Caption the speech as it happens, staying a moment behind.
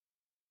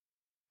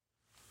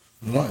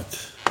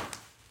Right.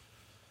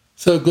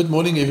 So, good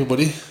morning,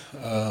 everybody.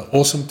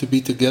 Awesome to be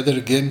together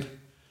again.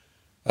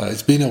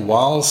 It's been a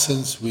while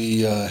since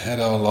we had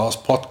our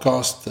last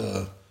podcast.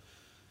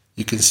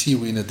 You can see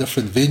we're in a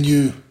different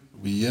venue.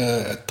 We're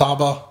here at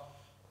Taba,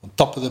 on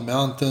top of the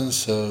mountains,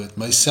 so it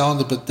may sound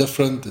a bit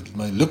different, it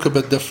may look a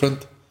bit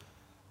different.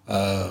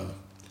 And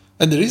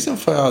the reason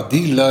for our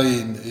delay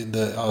in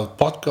our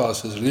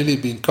podcast has really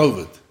been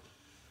COVID.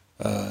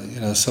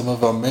 Some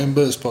of our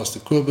members, Pastor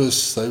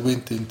Kobus, they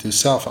went into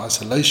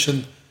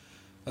self-isolation.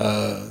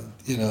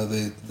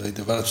 They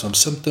developed some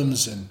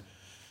symptoms,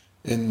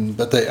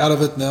 but they're out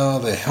of it now.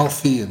 They're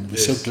healthy, and we're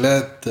so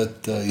glad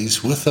that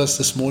he's with us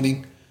this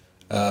morning.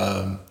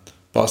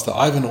 Pastor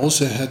Ivan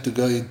also had to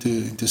go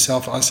into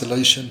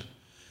self-isolation,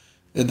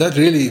 and that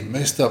really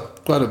messed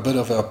up quite a bit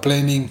of our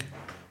planning.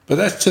 But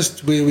that's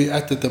just where we're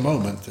at the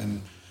moment,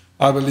 and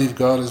I believe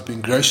God has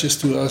been gracious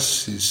to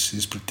us.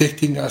 He's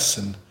protecting us,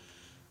 and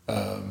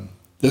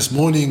this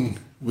morning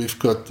we've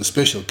got a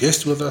special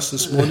guest with us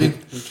this morning.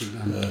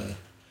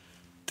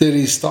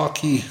 Terry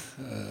Starkey,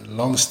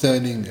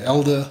 long-standing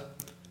elder,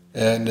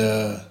 and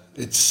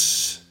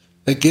it's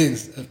again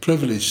a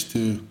privilege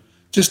to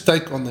just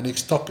take on the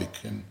next topic.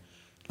 And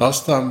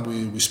last time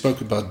we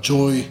spoke about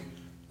joy.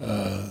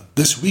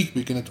 This week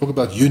we're going to talk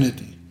about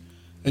unity,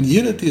 and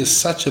unity is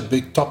such a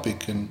big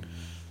topic. And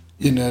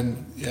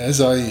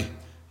as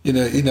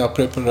in our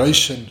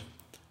preparation,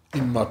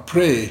 in my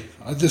prayer,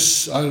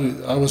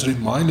 I was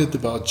reminded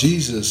about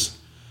Jesus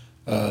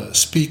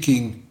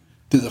speaking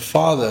to the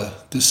Father,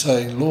 to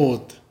saying,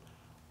 Lord,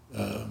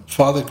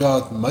 Father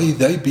God, may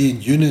they be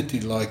in unity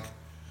like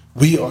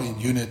we are in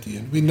unity.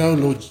 And we know,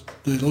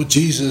 the Lord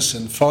Jesus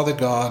and Father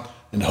God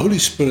and Holy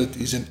Spirit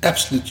is in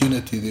absolute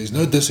unity. There's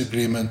no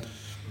disagreement.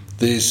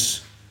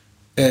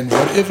 And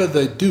whatever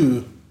they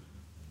do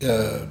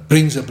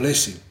brings a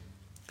blessing.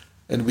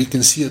 And we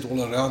can see it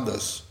all around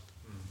us.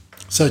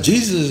 So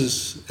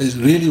Jesus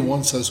really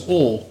wants us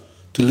all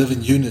to live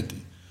in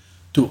unity,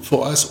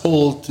 for us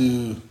all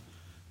to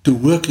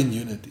work in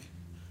unity.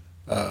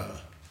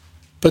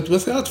 But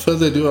without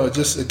further ado, I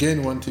just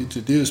again want to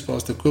introduce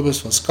Pastor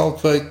Kobus van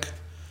Skalkwyk.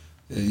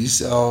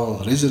 He's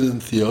our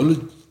resident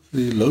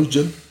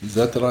theologian. Is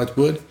that the right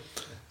word?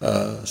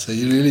 So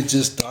he really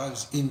just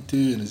dives into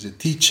and is a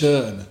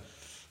teacher and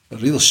a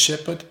real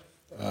shepherd.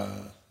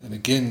 And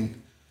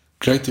again,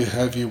 great to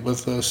have you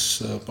with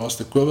us,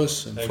 Pastor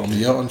Kobus. And from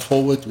here on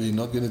forward, we're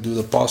not going to do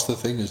the pastor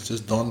thing. It's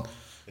just Don,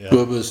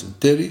 Kobus, and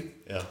Terry.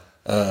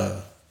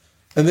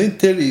 And then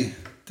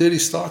Terry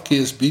Starkey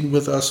has been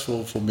with us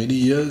for many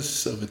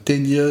years, over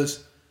 10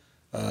 years.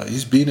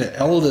 He's been an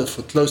elder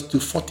for close to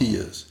 40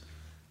 years.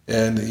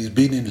 And he's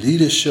been in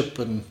leadership.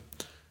 And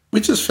we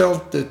just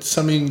felt that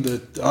something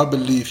that I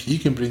believe he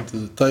can bring to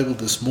the table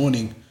this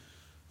morning.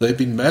 They've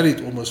been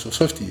married almost for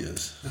 50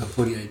 years.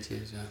 48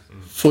 years,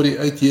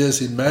 48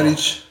 years in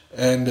marriage.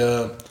 And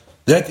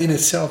that in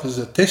itself is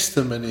a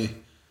testimony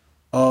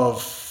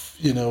of,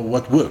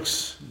 what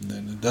works.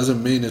 And it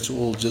doesn't mean it's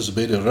all just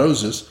bed of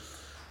roses.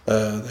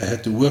 They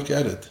had to work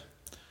at it.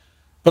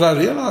 But I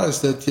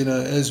realized that,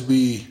 as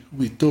we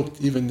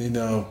talked even in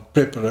our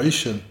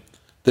preparation,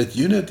 that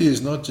unity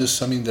is not just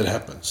something that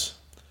happens.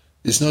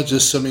 It's not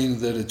just something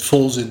that it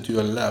falls into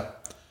your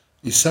lap.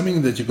 It's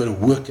something that you've got to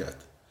work at.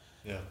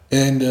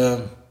 And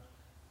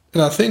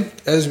I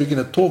think as we're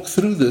going to talk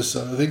through this,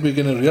 I think we're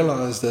going to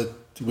realize that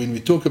when we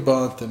talk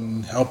about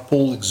and how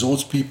Paul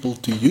exhorts people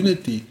to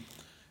unity,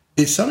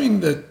 it's something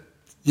that,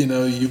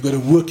 you've got to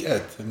work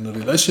at. And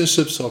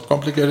relationships are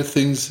complicated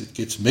things. It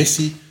gets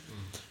messy.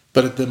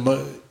 But,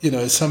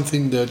 it's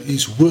something that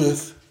is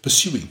worth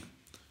pursuing.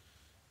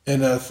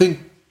 And I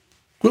think,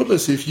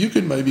 Kobus, if you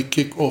can maybe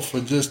kick off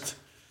and just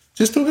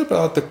talk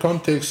about the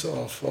context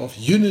of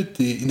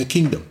unity in the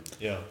kingdom.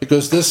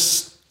 Because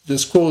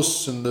this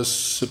course and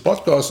this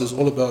podcast is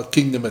all about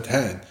kingdom at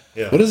hand.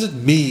 What does it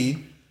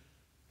mean?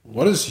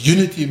 What does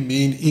unity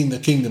mean in the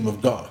kingdom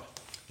of God?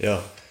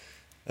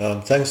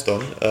 Thanks,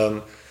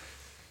 Don.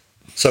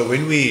 So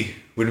when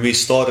we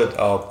started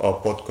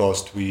our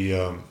podcast, we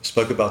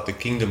spoke about the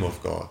kingdom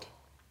of God.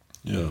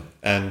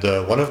 And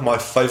one of my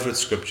favorite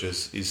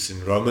scriptures is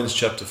in Romans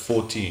chapter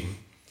 14,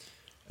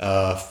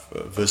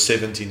 verse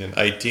 17 and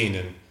 18.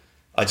 And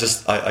I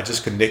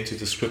just connected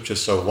the scripture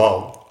so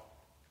well.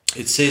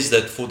 It says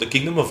that for the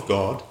kingdom of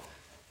God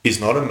is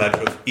not a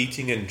matter of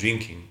eating and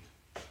drinking,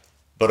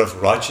 but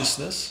of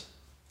righteousness,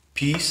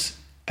 peace,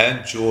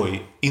 and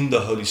joy in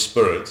the Holy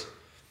Spirit.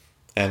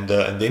 And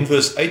then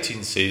verse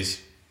 18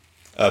 says,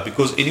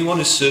 because anyone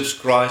who serves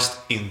Christ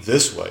in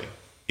this way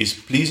is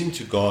pleasing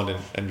to God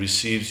and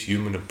receives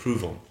human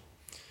approval.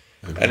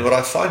 Amen. And what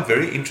I find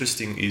very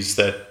interesting is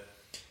that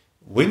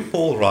when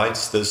Paul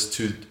writes this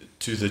to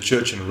the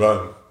church in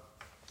Rome,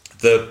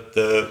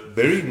 the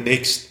very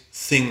next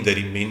thing that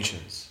he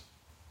mentions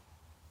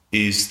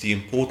is the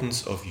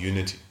importance of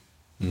unity.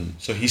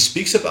 So he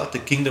speaks about the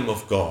kingdom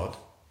of God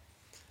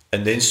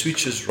and then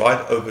switches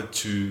right over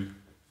to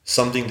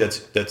something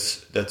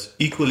that's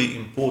equally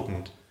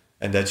important,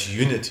 and that's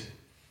unity.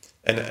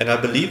 And I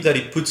believe that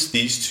he puts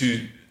these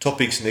two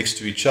topics next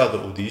to each other,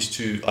 or these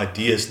two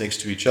ideas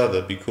next to each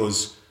other,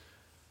 because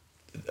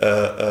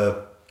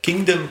a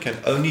kingdom can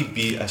only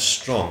be as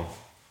strong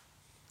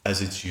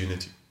as its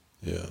unity.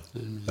 Yeah,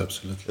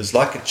 absolutely. It's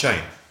like a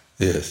chain.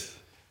 Yes.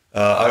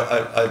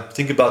 I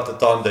think about the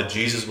time that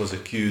Jesus was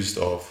accused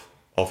of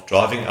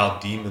driving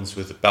out demons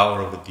with the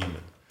power of a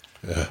demon.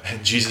 Yeah.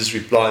 And Jesus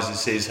replies and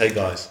says, hey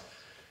guys,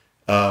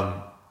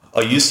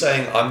 are you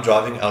saying I'm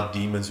driving out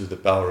demons with the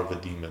power of a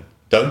demon?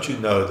 Don't you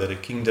know that a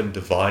kingdom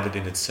divided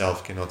in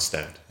itself cannot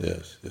stand?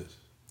 Yes, yes.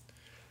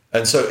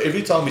 And so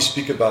every time we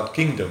speak about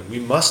kingdom, we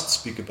must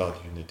speak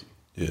about unity.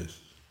 Yes.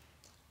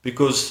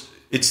 Because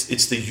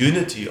it's the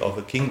unity of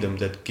a kingdom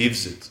that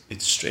gives it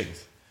its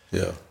strength.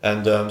 Yeah.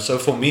 And so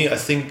for me, I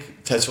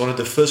think that's one of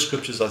the first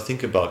scriptures I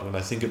think about when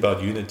I think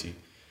about unity,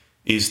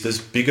 is this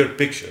bigger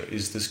picture,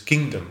 is this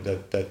kingdom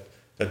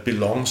that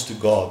belongs to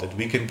God, that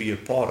we can be a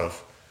part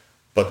of.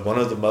 But one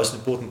of the most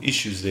important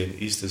issues then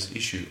is this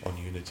issue on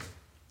unity.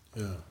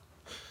 Yeah.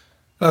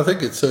 And I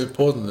think it's so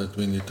important that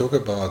when you talk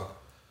about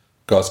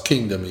God's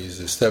kingdom, He's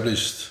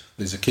established,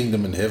 there's a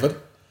kingdom in heaven,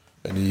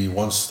 and He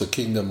wants the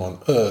kingdom on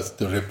earth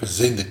to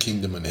represent the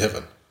kingdom in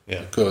heaven.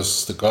 Yeah.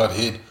 Because the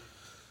Godhead,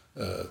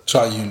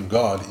 triune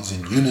God, is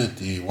in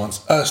unity. He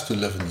wants us to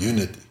live in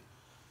unity.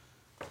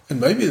 And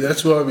maybe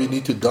that's why we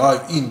need to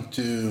dive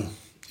into,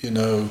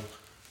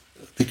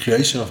 the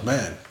creation of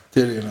man.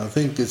 Terry, and I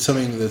think it's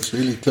something that's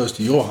really close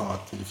to your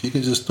heart. If you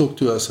can just talk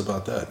to us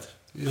about that.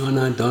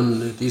 No,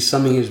 Don, it is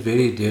something that's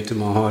very dear to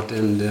my heart,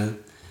 and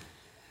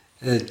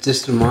it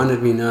just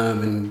reminded me now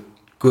when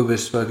Kobus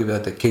spoke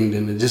about the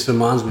kingdom. It just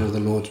reminds me of the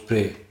Lord's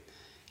Prayer.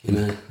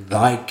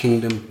 Thy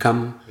kingdom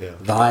come,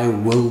 thy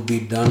will be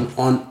done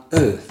on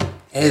earth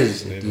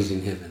as it is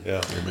in heaven.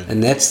 Yeah.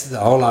 And that's the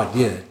whole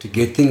idea, to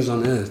get things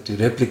on earth, to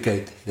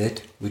replicate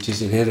that which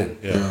is in heaven.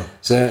 Yeah.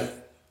 So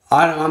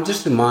I'm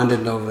just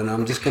reminded of, and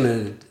I'm just going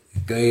to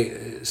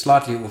go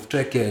slightly off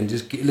track here and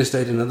just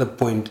illustrate another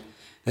point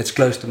that's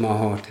close to my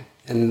heart.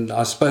 And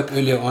I spoke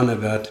earlier on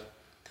about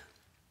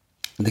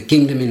the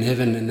kingdom in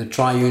heaven and the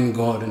triune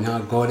God, and how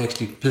God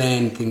actually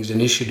planned things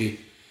initially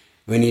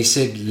when He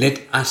said,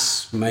 let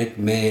us make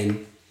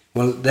man.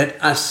 Well,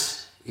 that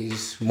us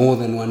is more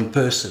than one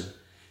person.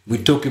 We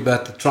talk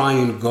about the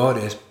triune God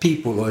as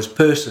people or as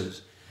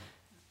persons.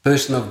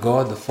 Person of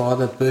God, the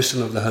Father,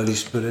 person of the Holy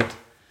Spirit,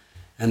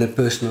 and a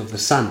person of the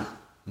Son.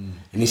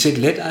 And He said,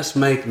 let us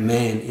make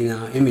man in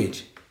our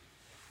image.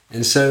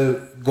 And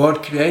so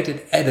God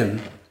created Adam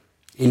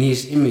in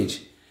His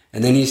image.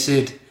 And then He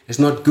said, it's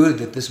not good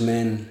that this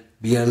man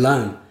be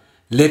alone.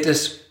 Let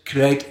us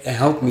create a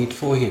helpmeet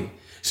for him.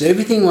 So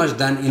everything was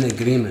done in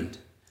agreement.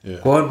 Yeah.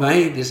 God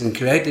made this and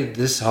created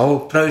this whole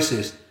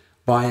process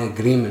by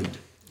agreement.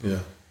 Yeah.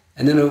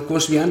 And then, of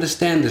course, we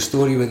understand the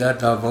story without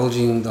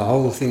divulging the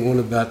whole thing, all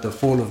about the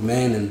fall of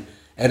man and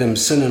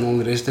Adam's sin and all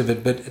the rest of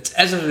it. But it's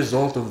as a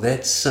result of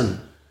that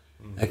sin,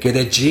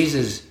 that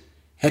Jesus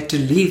had to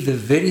leave the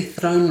very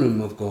throne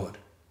room of God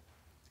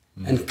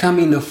and come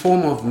in the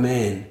form of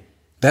man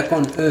back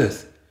on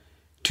earth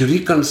to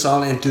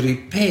reconcile and to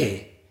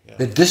repair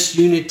the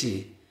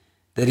disunity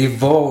that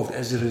evolved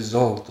as a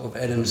result of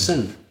Adam's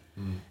sin.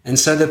 And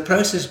so the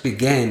process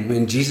began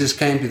when Jesus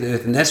came to the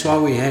earth, and that's why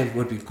we have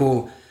what we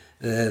call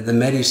the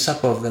marriage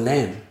supper of the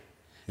Lamb,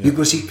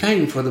 because He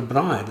came for the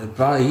bride. The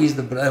bride, He's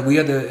the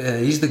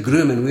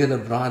groom, and we are the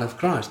bride of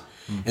Christ.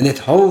 And that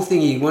whole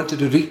thing, He wanted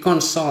to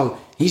reconcile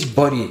His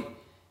body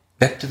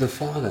back to the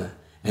Father,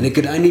 and it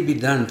could only be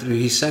done through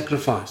His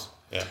sacrifice.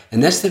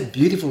 And that's the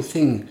beautiful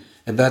thing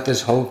about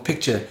this whole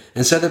picture.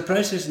 And so the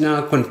process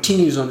now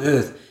continues on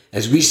earth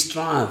as we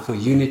strive for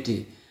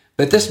unity.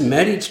 But this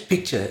marriage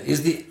picture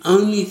is the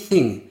only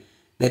thing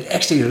that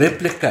actually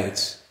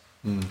replicates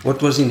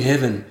what was in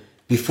heaven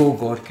before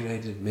God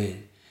created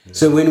man.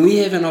 So when we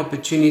have an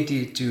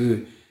opportunity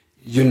to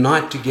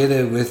unite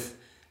together with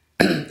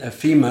a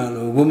female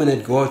or a woman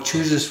that God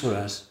chooses for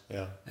us,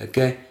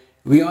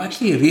 we are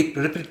actually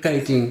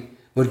replicating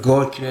what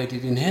God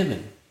created in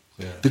heaven.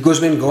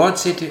 Because when God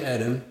said to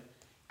Adam,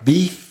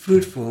 be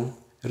fruitful,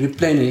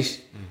 replenish,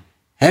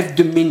 have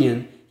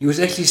dominion, He was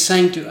actually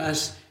saying to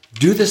us,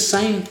 do the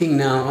same thing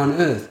now on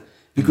earth.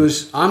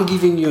 Because I'm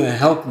giving you a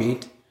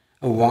helpmeet,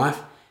 a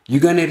wife.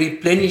 You're going to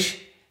replenish,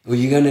 or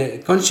you're going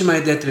to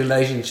consummate that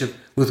relationship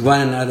with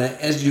one another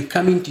as you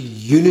come into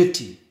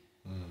unity.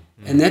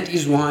 And that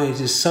is why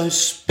it is so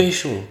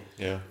special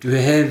to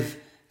have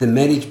the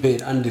marriage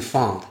bed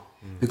undefiled.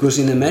 Because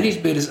in the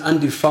marriage bed is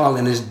undefiled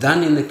and is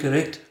done in the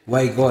correct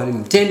way God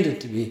intended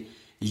to be.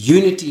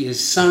 Unity is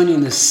sown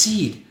in the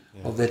seed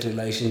of that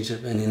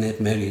relationship and in that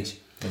marriage.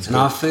 And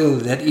I feel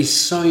that is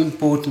so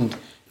important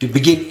to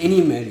begin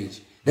any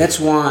marriage. That's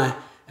why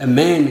a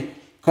man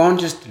can't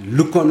just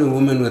look on a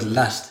woman with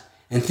lust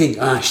and think,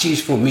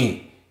 she's for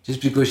me,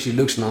 just because she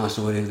looks nice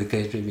or whatever the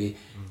case may be.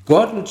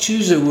 God will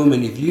choose a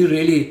woman if you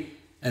really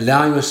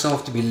allow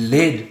yourself to be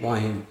led by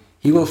Him.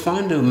 He will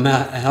find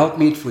a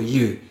helpmeet for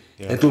you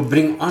that will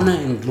bring honor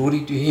and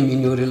glory to Him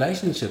in your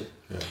relationship.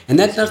 And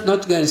that does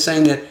not go and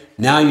saying that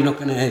now you're not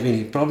going to have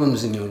any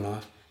problems in your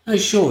life. Oh,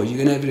 sure, you're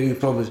going to have any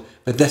problems.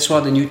 But that's why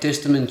the New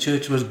Testament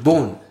church was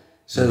born.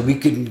 So that we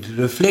could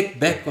reflect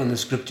back on the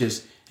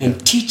scriptures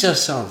and teach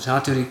ourselves how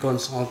to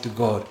reconcile to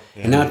God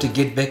and how to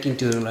get back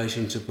into a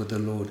relationship with the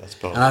Lord.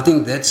 And I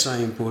think that's so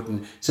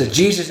important. So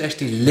Jesus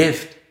actually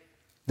left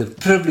the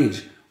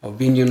privilege of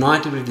being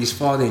united with his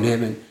Father in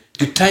heaven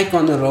to take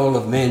on the role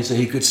of man so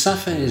he could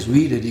suffer as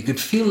we did. He could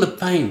feel the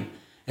pain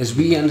as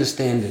we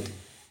understand it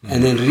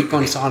and then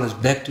reconcile us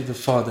back to the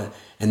Father.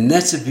 And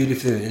that's a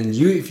beautiful thing. And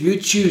if you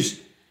choose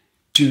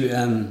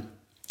to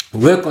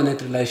work on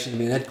that relationship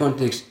in that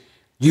context,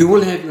 you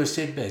will have your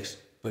setbacks,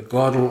 but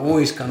God will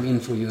always come in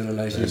for your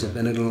relationship,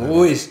 and it will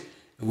always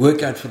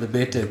work out for the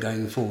better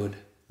going forward.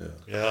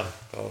 Yeah,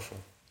 powerful.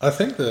 I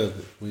think that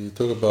when you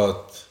talk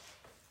about,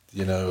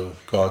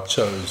 God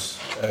chose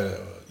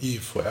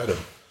Eve for Adam,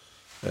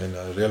 and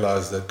I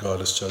realized that God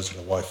has chosen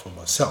a wife for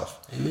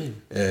myself.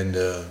 Amen. And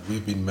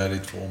we've been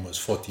married for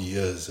almost 40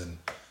 years, and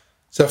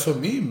so for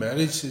me,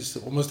 marriage is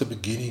almost the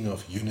beginning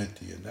of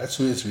unity, and that's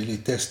where it's really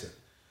tested.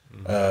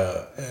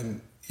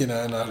 And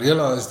I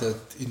realized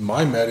that in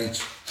my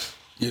marriage,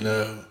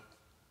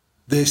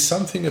 there's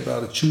something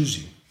about a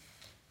choosing.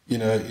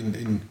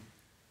 In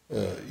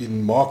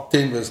Mark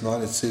 10 verse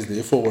 9 it says,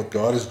 "Therefore what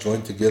God has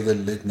joined together,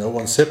 let no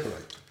one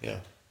separate." Yeah.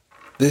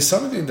 There's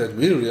something that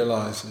we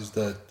realize is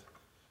that,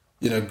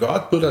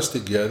 God put us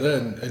together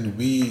and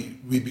we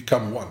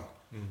become one.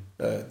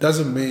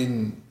 Doesn't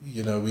mean,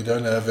 we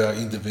don't have our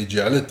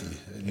individuality.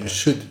 And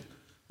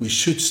we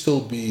should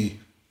still be,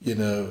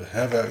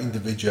 have our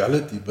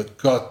individuality, but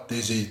God,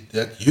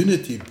 that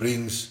unity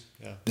brings,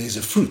 there's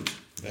a fruit.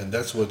 And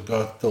that's what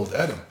God told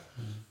Adam.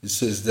 He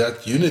says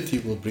that unity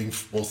will bring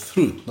forth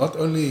fruit, not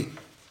only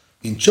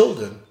in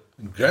children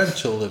and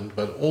grandchildren,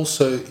 but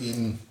also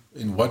in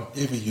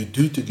whatever you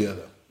do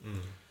together.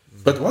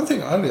 But one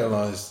thing I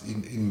realized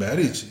in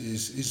marriage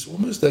is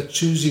almost that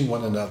choosing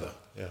one another.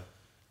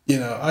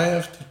 Yeah. I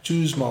have to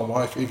choose my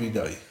wife every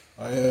day.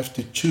 I have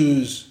to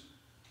choose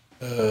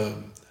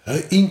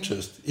her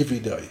interest every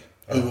day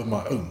over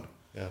my own.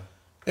 Yeah.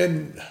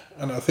 And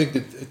I think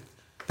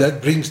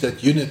that brings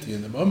that unity.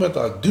 And the moment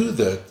I do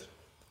that,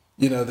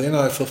 then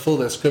I fulfill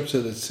that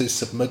scripture that says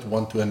submit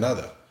one to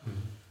another.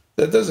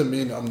 That doesn't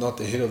mean I'm not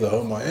the head of the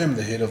home. I am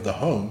the head of the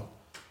home,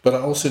 but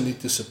I also need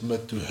to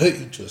submit to her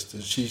interest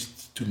and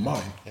she's to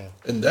mine. Yeah.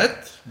 And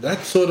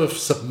that sort of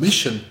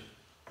submission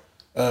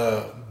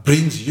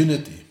brings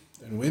unity.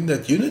 And when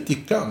that unity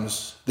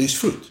comes, there's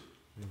fruit.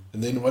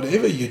 And then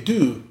whatever you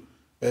do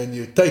and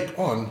you take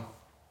on,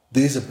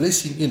 there's a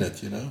blessing in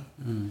it,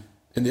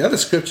 And the other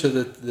scripture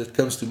that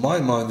comes to my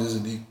mind is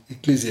in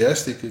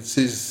Ecclesiastic. It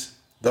says,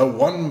 though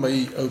one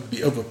may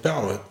be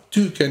overpowered,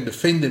 two can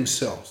defend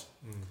themselves.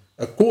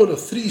 A cord of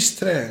 3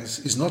 strands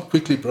is not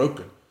quickly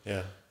broken.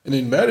 Yeah. And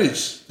in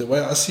marriage, the way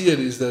I see it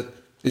is that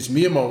it's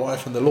me and my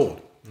wife and the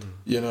Lord.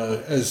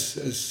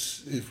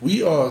 As if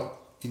we are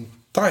in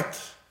tight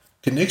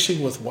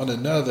connection with one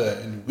another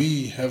and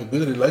we have a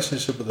good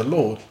relationship with the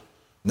Lord,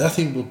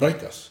 nothing will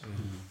break us.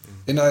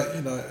 And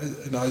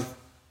I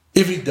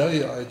every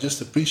day I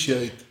just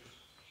appreciate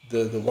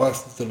the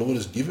wife that the Lord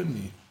has given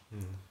me.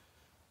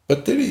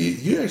 But Terry,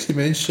 you actually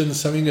mentioned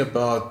something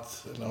about,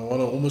 and I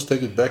want to almost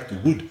take it back to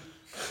wood.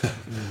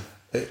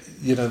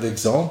 The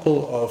example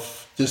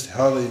of just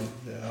how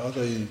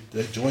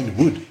they joined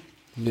wood,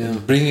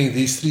 and bringing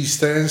these 3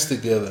 strands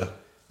together.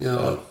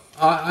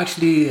 I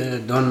actually,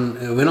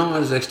 Don, when I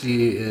was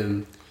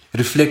actually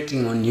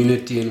reflecting on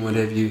unity and what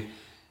have you,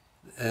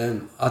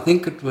 I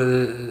think it was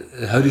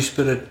a Holy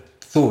Spirit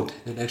thought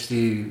that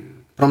actually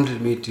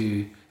prompted me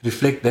to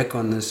reflect back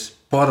on this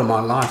part of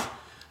my life.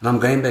 And I'm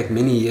going back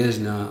many years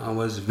now. I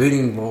was very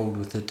involved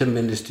with the timber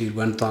industry at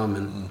one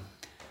time,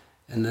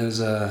 and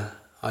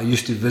I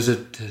used to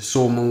visit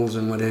sawmills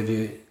and what have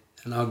you,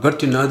 and I got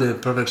to know the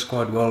products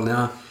quite well.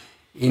 Now,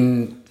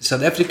 in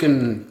South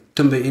African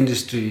timber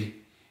industry,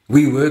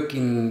 we work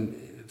in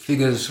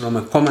figures from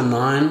a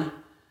 0.9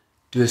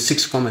 to a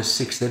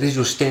 6.6. That is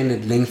your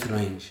standard length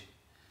range.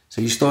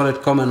 So you start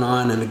at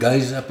 0.9 and it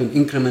goes up in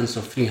increments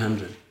of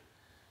 300.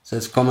 So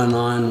it's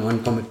 0.9,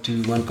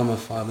 1.2,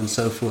 1.5 and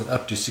so forth,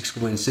 up to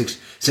 6.6.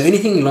 So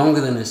anything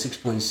longer than a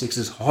 6.6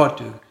 is hard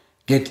to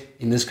get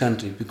in this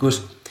country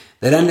because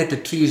they don't let the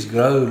trees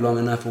grow long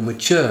enough or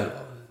mature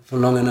for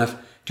long enough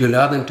to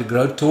allow them to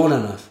grow tall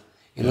enough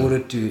in order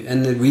to,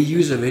 and we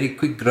use a very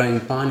quick growing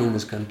pine in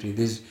this country.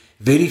 There's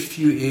very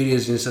few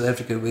areas in South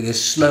Africa where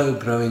there's slow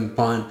growing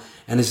pine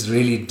and it's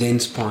really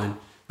dense pine,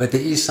 but there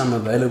is some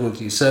available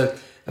to you. So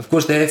of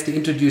course they have to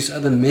introduce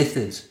other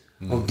methods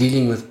of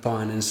dealing with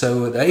pine, and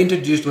so they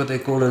introduced what they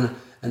call an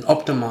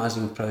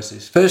optimizing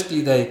process.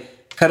 Firstly, they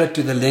cut it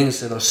to the lengths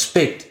that are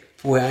spec'd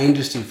for our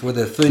industry, for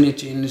the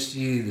furniture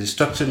industry, the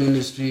structural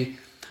industry,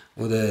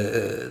 or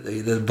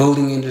the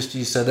building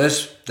industry. So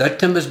that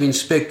timber's been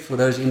spec'd for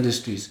those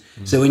industries.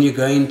 So when you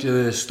go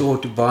into a store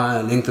to buy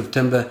a length of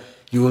timber,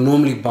 you will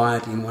normally buy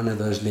it in one of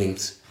those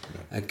lengths.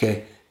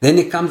 Okay. Then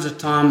there comes a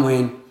time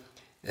when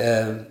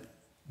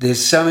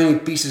there's so many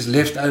pieces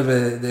left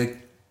over,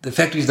 the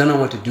factories don't know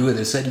what to do with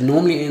it. So it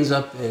normally ends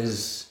up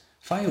as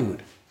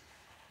firewood.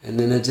 and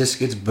then it just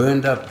gets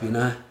burned up,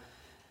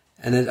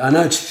 And I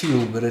know it's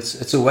fuel, but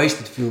it's a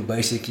wasted fuel,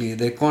 basically.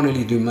 They can't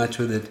really do much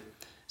with it.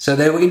 So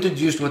they were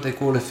introduced what they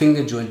call a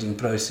finger jointing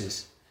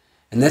process.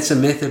 And that's a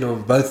method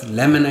of both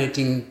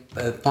laminating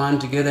pine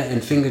together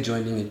and finger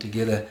jointing it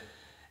together.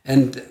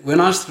 And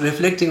when I was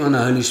reflecting on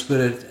the Holy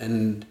Spirit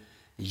and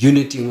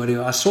unity and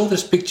whatever, I saw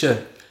this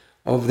picture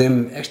of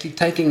them actually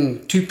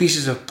taking two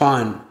pieces of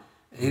pine,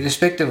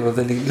 irrespective of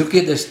look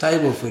at this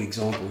table, for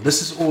example.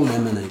 This is all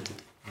laminated.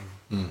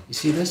 You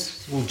see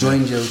this? It's all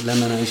joined with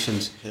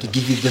laminations to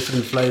give you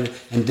different flavor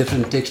and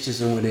different textures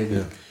and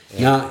whatever. Yeah.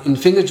 Now, in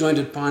finger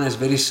jointed pine, it's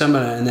very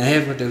similar, and they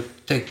have what they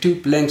take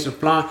two lengths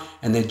of pine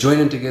and they join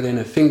them together in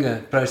a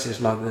finger process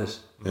like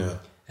this. Yeah.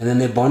 And then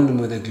they bond them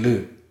with a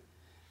glue.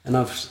 And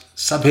I've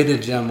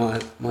subheaded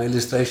my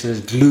illustration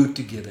as glued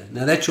together.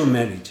 Now that's your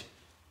marriage.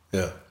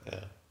 Yeah.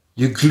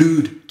 You're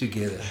glued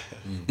together.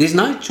 There's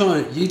no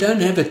choice. You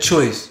don't have a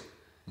choice.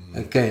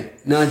 Okay.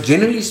 Now,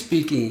 generally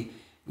speaking,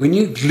 when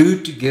you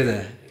glue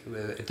together,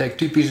 take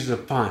two pieces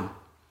of pine,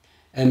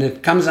 and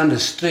it comes under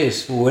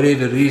stress for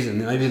whatever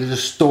reason, maybe there's a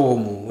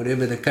storm or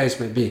whatever the case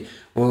may be,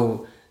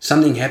 or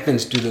something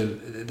happens to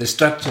the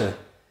structure,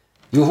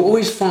 you'll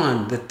always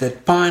find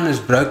that pine is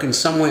broken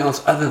somewhere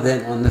else other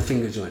than on the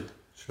finger joint,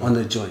 on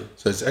the joint.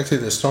 So it's actually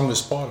the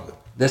strongest part of it.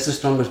 That's the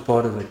strongest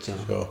part of it,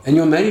 yeah. Sure. And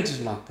your marriage is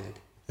like that.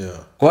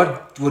 Yeah.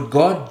 What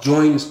God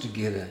joins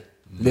together,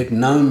 let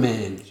no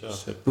man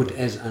put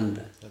as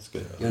under. That's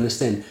good. You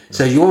understand?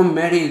 So your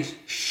marriage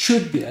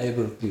should be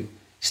able to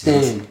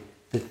stand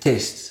the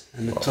tests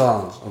and the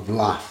trials of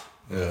life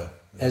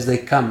as they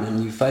come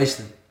and you face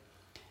them.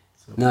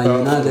 Now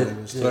you know that.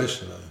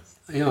 Illustration,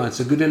 Yeah, it's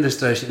a good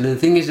illustration. And the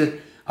thing is that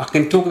I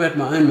can talk about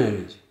my own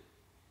marriage.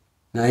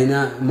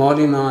 Now,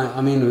 Marty and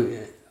I mean,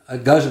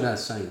 it goes without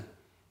saying,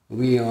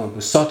 we are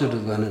besotted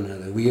with one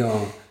another. We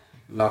are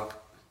like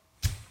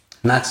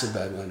nuts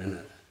about one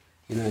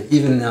another.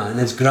 Even now, and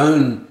it's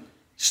grown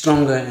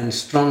stronger and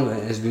stronger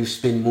as we've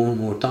spent more and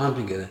more time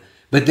together.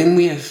 But then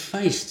we have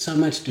faced so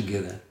much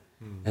together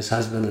as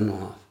husband and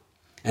wife.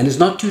 And it's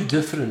not too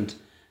different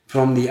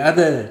from the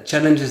other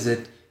challenges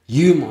that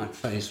you might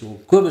face or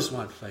Kobus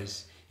might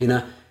face.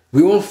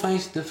 We all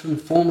face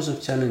different forms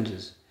of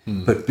challenges.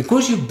 But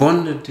because you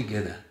bonded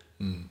together,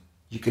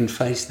 you can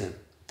face them.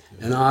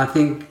 And I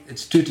think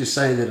it's true to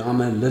say that I'm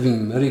a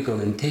living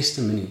miracle and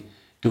testimony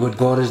to what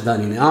God has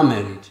done in our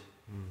marriage.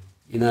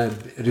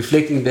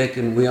 Reflecting back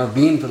on where I've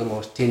been for the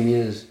last 10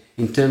 years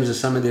in terms of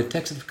some of the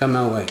attacks that have come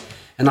our way.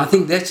 And I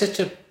think that's such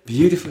a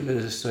beautiful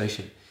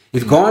illustration.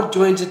 If God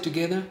joins it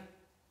together,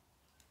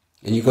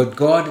 and you got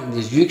God, and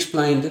as you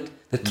explained it,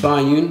 the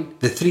triune,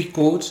 the three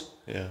chords,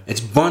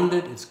 it's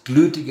bonded, it's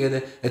glued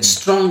together, it's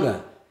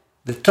stronger.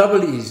 The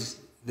trouble is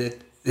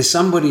that there's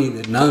somebody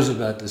that knows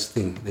about this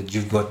thing that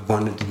you've got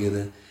bonded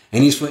together,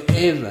 and he's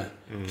forever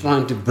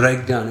trying to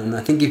break down. And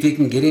I think if he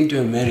can get into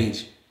a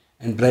marriage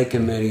and break a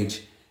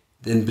marriage,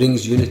 then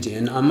brings unity.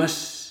 And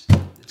it's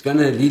going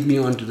to lead me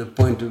on to the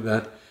point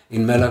about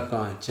in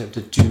Malachi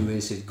chapter 2 where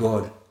it says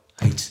God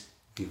hates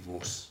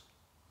divorce.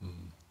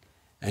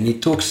 And he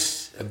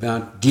talks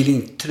about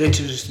dealing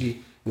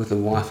treacherously with the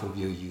wife of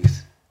your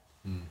youth.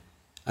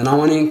 And I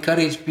want to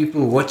encourage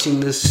people watching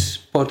this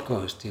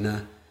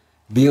podcast,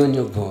 be on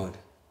your guard.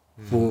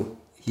 For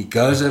he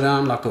goes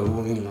around like a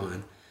roaring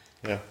lion,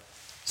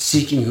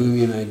 seeking whom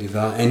you may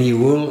devour, and he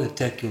will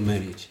attack your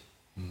marriage.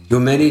 Your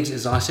marriage,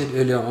 as I said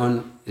earlier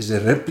on, is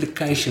a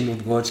replication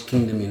of God's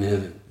kingdom in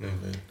heaven.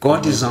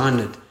 God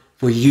designed it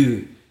for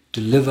you to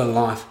live a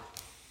life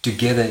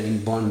together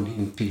in bond,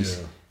 in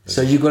peace.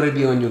 So you've got to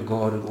be on your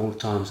guard at all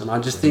times. And I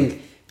just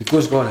think,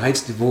 because God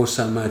hates divorce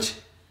so much,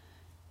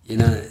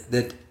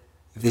 that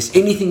if there's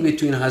anything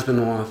between a husband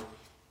and wife,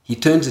 he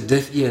turns a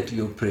deaf ear to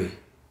your prayer.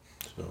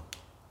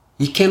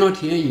 He cannot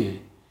hear you.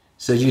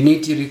 So you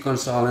need to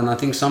reconcile. And I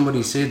think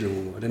somebody said,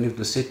 or I don't know if it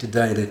was said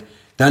today, that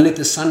don't let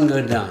the sun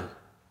go down.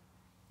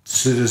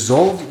 So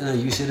resolve,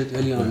 you said it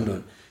earlier on,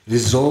 Don.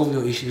 Resolve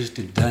your issues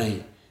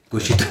today,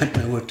 because you don't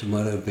know what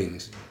tomorrow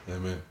brings.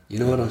 Amen. You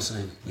know what I'm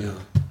saying? Yeah.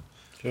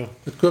 Sure.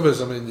 But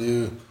Kobus,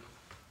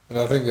 and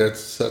I think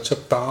that's such a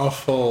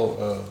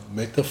powerful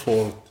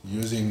metaphor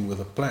using with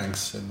the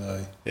planks.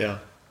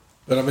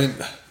 But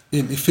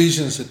in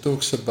Ephesians it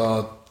talks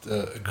about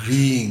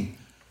agreeing.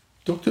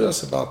 Talk to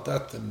us about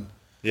that and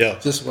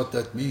just what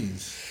that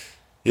means.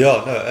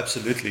 Yeah, no,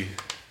 absolutely.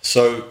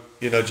 So,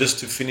 just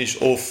to finish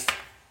off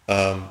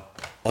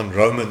on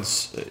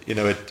Romans,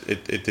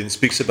 it then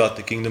speaks about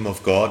the kingdom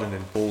of God, and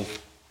then Paul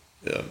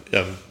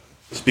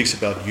speaks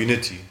about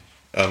unity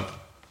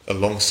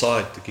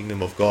alongside the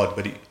kingdom of God.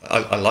 But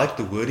I like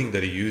the wording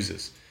that he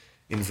uses.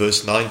 In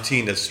verse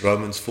 19, that's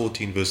Romans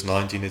 14, verse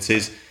 19, it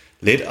says,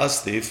 "Let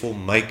us therefore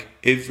make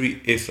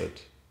every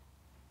effort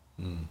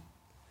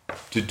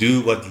to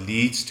do what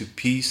leads to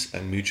peace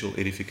and mutual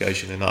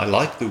edification." And I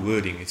like the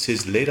wording. It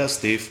says, "Let us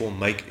therefore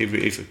make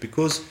every effort,"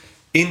 because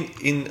in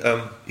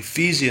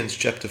Ephesians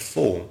chapter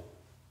 4,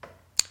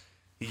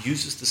 he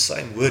uses the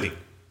same wording.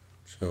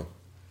 Sure.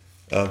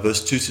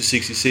 Verse 2 to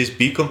 6, he says,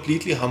 "Be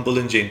completely humble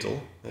and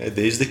gentle."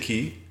 There's the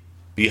key.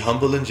 be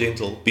humble and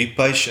gentle, be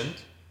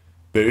patient,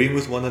 bearing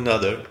with one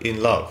another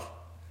in love.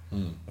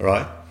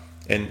 Right?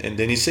 And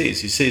then he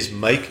says,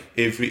 make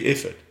every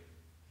effort.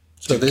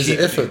 So there's an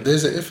effort.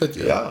 There's an effort.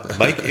 Yeah,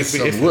 make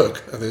every effort.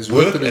 Work. There's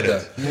work to be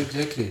done.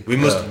 Exactly. We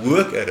must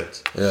work at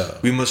it. Yeah.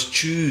 We must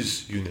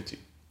choose unity.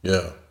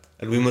 Yeah.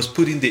 And we must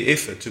put in the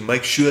effort to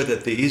make sure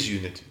that there is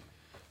unity.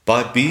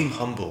 By being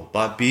humble,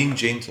 by being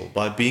gentle,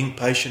 by being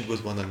patient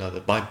with one another,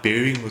 by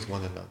bearing with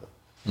one another.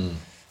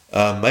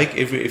 Make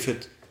every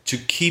effort to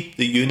keep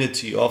the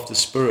unity of the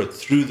Spirit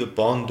through the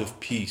bond of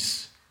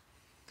peace.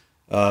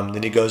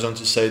 Then he goes on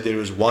to say, there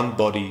is one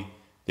body,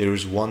 there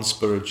is one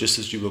Spirit, just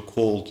as you were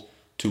called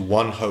to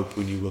one hope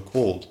when you were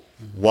called.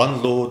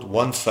 One Lord,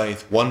 one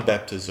faith, one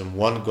baptism,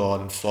 one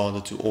God and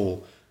Father to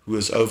all, who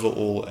is over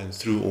all and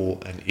through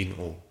all and in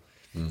all.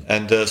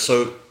 And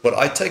so what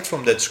I take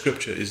from that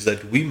scripture is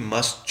that we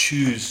must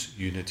choose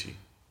unity.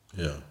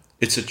 Yeah.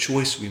 It's a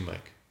choice we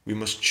make. We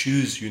must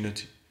choose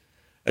unity.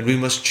 And we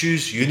must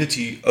choose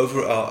unity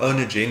over our own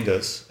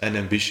agendas and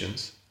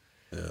ambitions.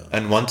 Yeah.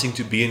 And wanting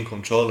to be in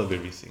control of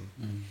everything.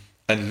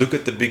 And look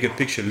at the bigger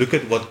picture. Look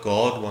at what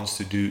God wants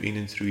to do in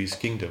and through his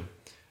kingdom.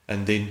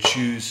 And then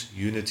choose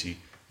unity.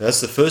 That's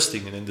the first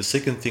thing. And then the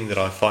second thing that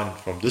I find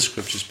from this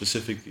scripture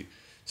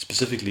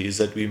specifically is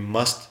that we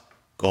must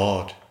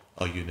guard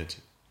our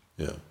unity.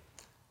 Yeah.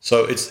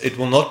 So it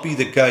will not be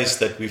the case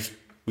that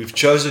we've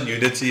chosen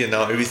unity and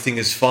now everything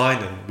is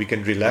fine and we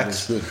can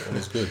relax. All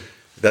is good.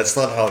 That's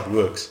not how it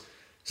works.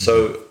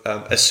 So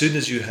as soon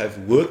as you have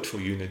worked for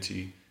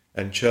unity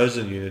and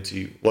chosen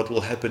unity, what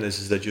will happen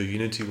is that your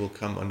unity will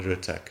come under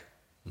attack.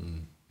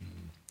 And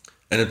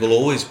it will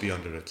always be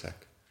under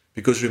attack.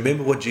 Because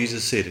remember what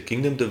Jesus said, a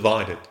kingdom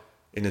divided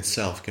in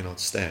itself cannot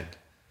stand.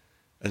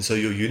 And so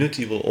your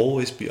unity will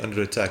always be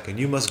under attack, and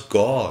you must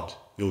guard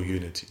your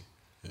unity.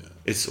 Yeah.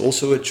 It's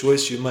also a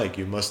choice you make.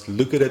 You must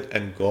look at it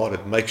and guard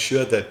it. Make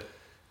sure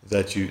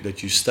that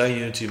you stay in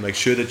unity. Make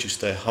sure that you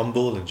stay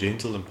humble and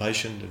gentle and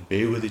patient and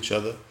bear with each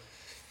other.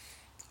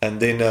 And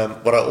then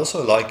what I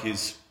also like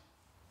is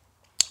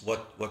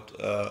what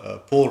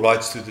Paul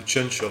writes to the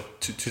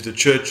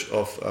church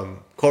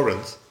of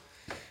Corinth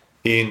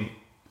in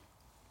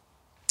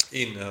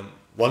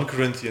 1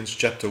 Corinthians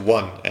chapter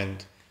 1,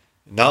 and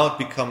now it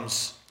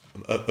becomes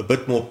a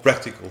bit more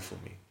practical for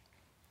me.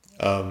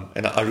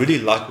 And I really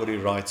like what he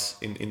writes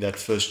in that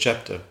first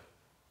chapter.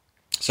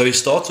 So he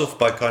starts off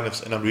by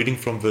and I'm reading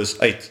from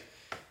verse 8.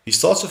 He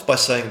starts off by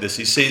saying this.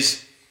 He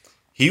says,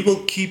 he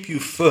will keep you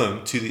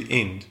firm to the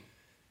end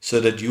so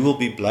that you will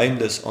be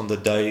blameless on the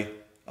day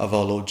of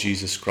our Lord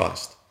Jesus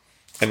Christ.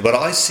 And what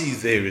I see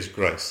there is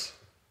grace.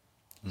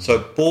 So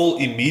Paul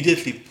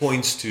immediately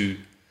points to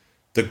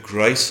the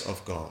grace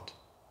of God.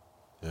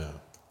 Yeah.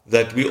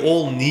 That we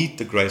all need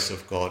the grace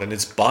of God, and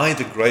it's by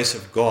the grace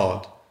of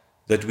God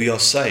that we are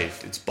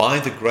saved. It's by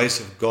the grace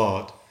of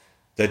God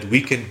that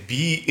we can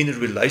be in a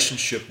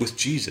relationship with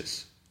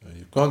Jesus.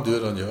 You can't do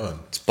it on your own.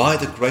 It's by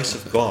the grace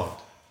of God.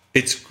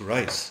 It's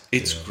grace.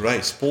 It's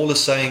grace. Paul is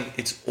saying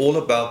it's all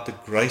about the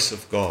grace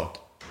of God.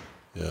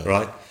 Yeah.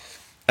 Right?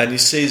 And he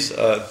says,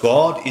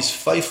 God is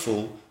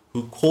faithful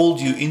who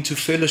called you into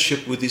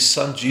fellowship with his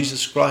Son,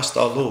 Jesus Christ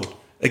our Lord.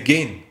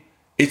 Again,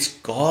 it's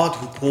God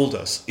who called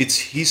us. It's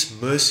his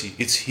mercy.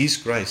 It's his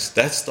grace.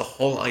 That's the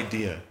whole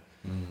idea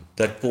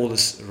that Paul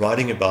is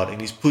writing about. And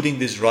he's putting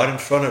this right in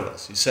front of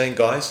us. He's saying,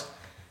 guys,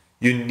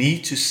 you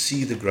need to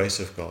see the grace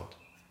of God.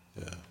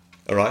 Yeah.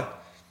 All right?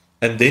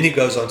 And then he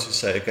goes on to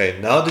say, okay,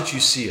 now that you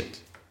see it,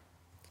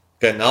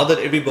 okay, now that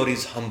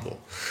everybody's humble,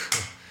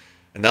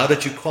 and now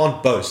that you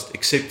can't boast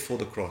except for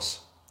the cross,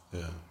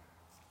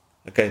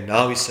 okay,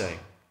 now he's saying,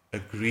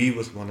 agree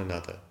with one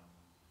another.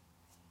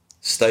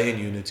 Stay in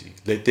unity.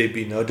 Let there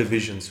be no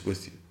divisions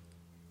with you,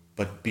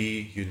 but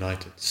be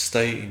united.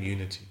 Stay in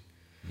unity.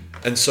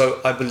 And so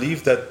I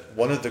believe that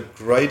one of the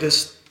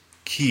greatest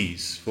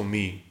keys for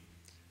me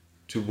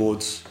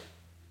towards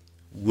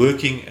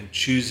working and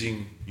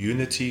choosing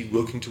unity,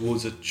 working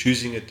towards it,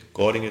 choosing it,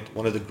 guarding it,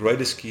 one of the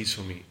greatest keys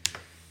for me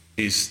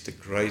is the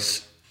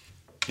grace.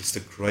 It's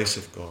the grace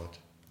of God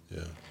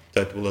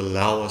that will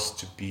allow us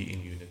to be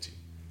in unity.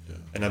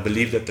 And I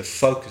believe that the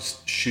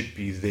focus should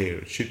be there.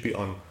 It should be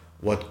on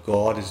what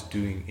God is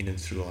doing in and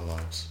through our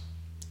lives.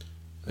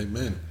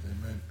 Amen.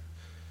 Amen.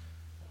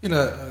 You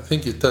know, I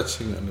think you're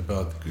touching on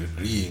about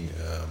agreeing.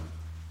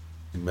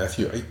 In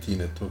Matthew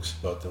 18, it talks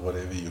about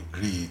whatever you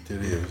agree.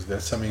 Terry, is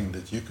that something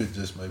that you could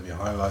just maybe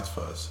highlight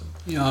for us?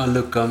 Yeah,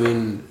 look, I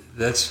mean,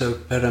 that's so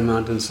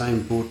paramount and so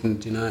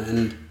important, you know,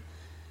 and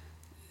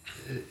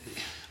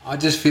I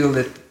just feel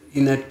that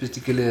in that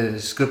particular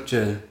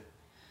scripture,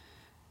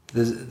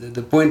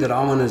 the point that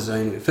I want to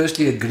say,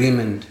 firstly,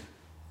 agreement.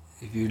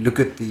 If you look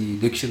at the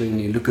dictionary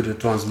and you look at the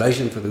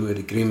translation for the word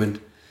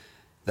agreement,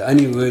 the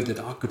only word that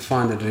I could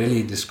find that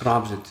really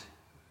describes it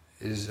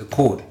is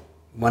accord,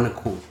 one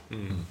accord.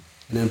 Mm-hmm.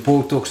 And then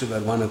Paul talks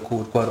about one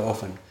accord quite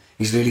often.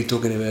 He's really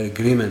talking about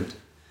agreement.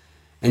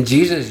 And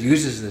Jesus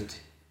uses it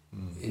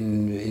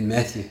in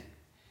Matthew.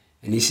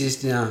 And he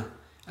says, now,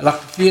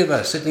 like the three of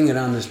us sitting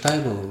around this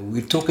table,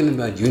 we're talking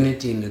about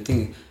unity and the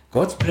thing.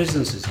 God's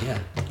presence is here.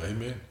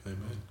 Amen.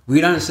 Amen. We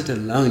don't sit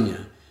alone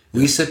here.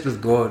 We sit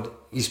with God.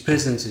 His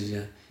presence is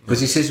here. Because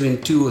He says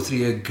when 2 or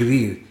 3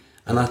 agree.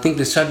 And I think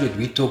the subject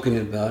we're talking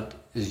about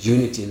is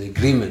unity and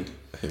agreement.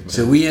 Amen.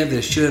 So we have the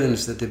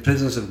assurance that the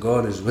presence of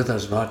God is with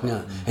us right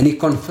now. And He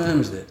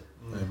confirms that.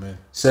 Amen.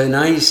 So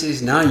now He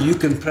says, now you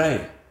can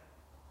pray.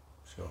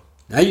 Sure.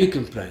 Now you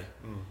can pray.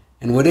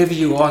 And whatever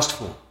you ask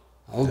for,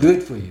 I'll do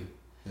it for you.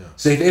 Yeah.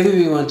 So if ever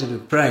we wanted to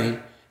pray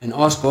and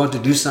ask God to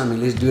do something,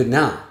 let's do it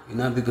now.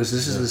 Because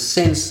this is the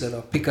sense that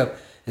I pick up,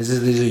 is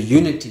that there's a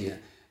unity here.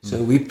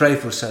 So we pray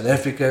for South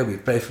Africa, we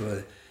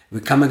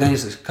come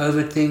against this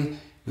COVID thing,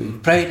 we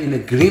pray it in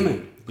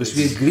agreement, because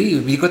we agree,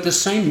 we got the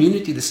same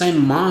unity, the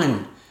same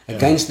mind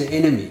against the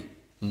enemy.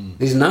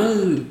 There's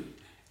no,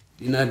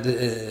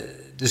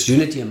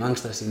 disunity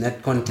amongst us in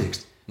that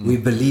context. We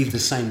believe the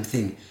same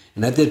thing.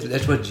 And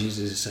that's what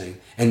Jesus is saying.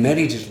 And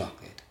marriage is like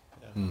that.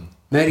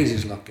 Marriage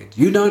is like that.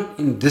 You're not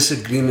in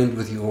disagreement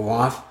with your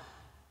wife.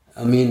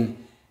 I mean,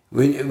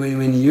 when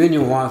you and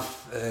your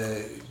wife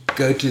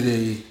go to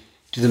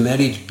the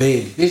marriage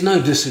bed, there's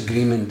no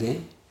disagreement there.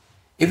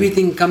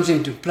 Everything comes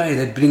into play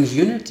that brings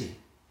unity.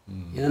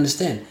 You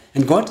understand?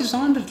 And God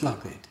designed it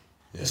like that.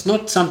 Yeah. It's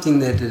not something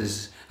that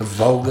is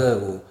vulgar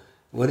or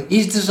what.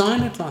 He's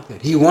designed it like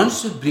that. He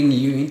wants to bring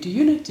you into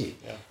unity.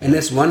 Yeah. And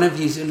that's one of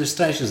His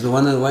illustrations,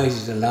 one of the ways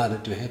He's allowed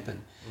it to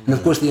happen. And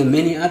of course there are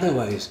many other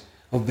ways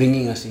of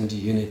bringing us into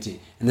unity.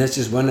 And that's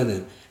just one of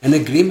them. And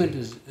agreement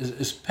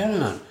is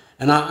paramount.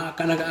 And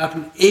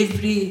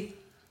every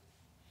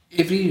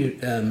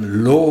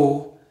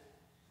law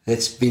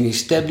that's been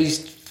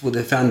established for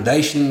the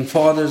foundation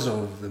fathers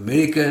of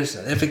America,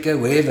 South Africa,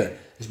 wherever,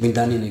 has been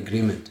done in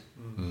agreement.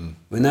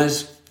 When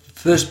those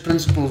first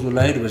principles were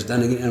laid, it was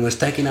done and was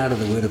taken out of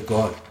the Word of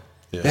God.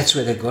 Yeah. That's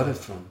where they got it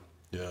from.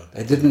 Yeah.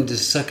 They didn't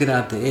just suck it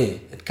out the air.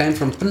 It came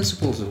from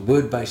principles of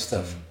word-based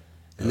stuff.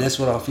 And that's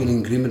what I feel in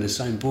agreement is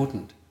so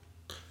important.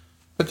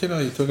 But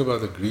you talk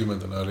about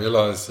agreement, and I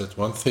realize that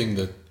one thing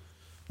that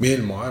me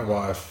and my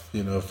wife,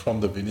 from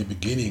the very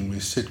beginning, we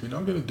said we're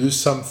not going to do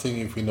something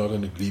if we're not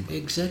in agreement.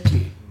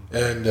 Exactly.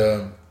 And,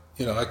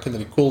 I can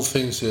recall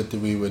things that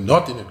we were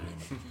not in agreement.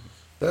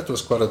 That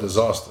was quite a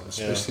disaster,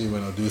 especially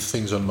when I do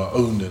things on my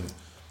own and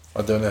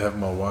I don't have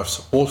my wife's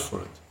support for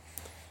it.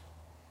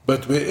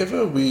 But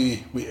wherever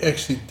we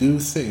actually do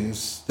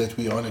things that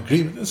we are in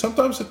agreement, and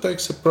sometimes it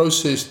takes a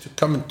process to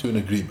come into an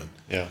agreement.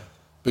 Yeah.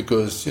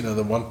 Because,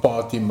 the one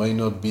party may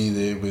not be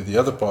there where the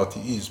other party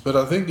is. But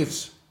I think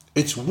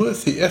it's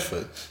worth the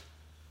effort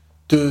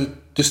to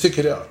stick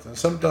it out. And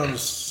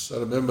sometimes, I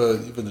remember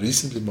even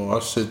recently my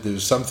wife said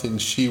there's something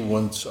she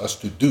wants us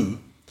to do,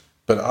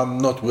 but I'm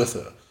not with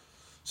her.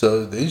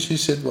 So then she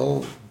said,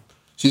 well,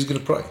 she's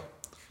going to pray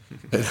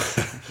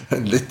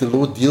and let the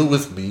Lord deal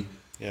with me.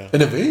 Yeah.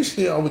 And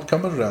eventually I would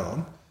come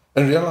around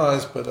and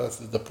realize, but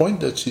the point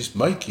that she's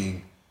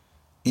making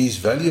is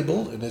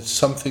valuable and it's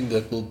something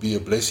that will be a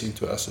blessing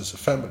to us as a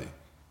family.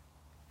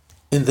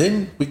 And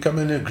then we come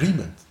in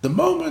agreement. The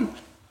moment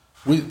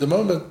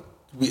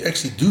we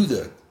actually do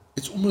that,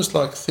 it's almost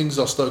like things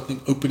are starting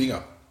opening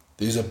up.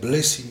 There's a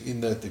blessing in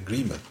that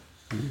agreement.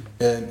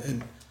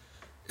 And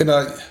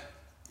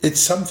it's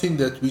something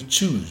that we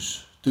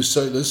choose to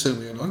say, listen,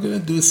 we're not going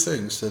to do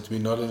things that we're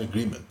not in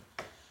agreement.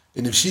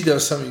 And if she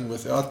does something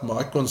without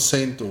my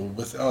consent or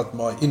without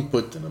my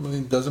input,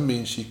 it doesn't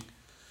mean she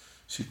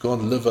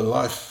can't live a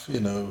life,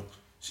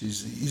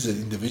 she's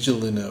an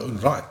individual in her own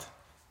right.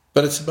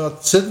 But it's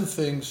about certain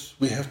things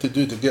we have to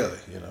do together,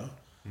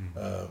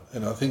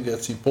 and I think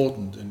that's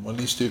important, and one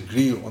needs to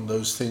agree on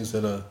those things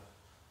that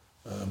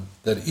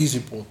is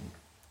important.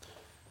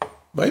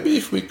 Maybe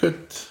if we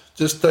could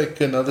just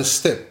take another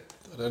step.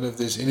 I don't know if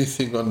there's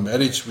anything on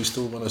marriage we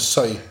still want to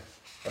say.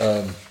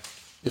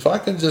 If I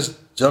can just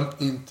jump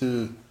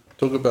into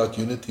talk about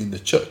unity in the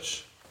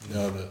church.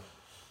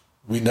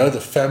 We know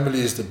the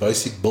family is the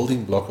basic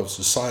building block of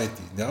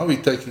society. Now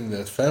we're taking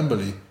that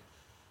family,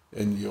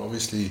 and you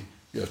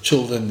have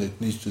children that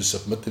need to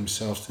submit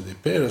themselves to their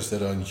parents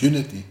that are in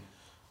unity,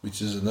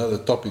 which is another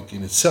topic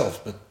in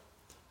itself. But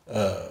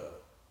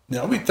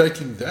now we're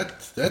taking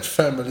that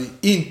family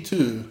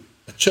into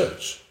a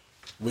church,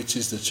 which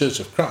is the Church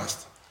of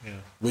Christ. Yeah.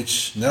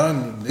 Which now,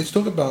 let's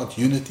talk about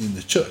unity in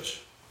the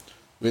church,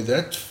 where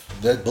that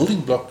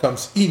building block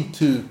comes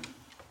into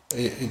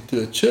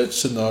a church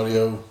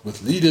scenario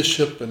with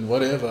leadership and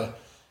whatever,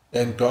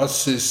 and God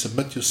says,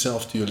 submit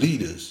yourself to your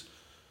leaders,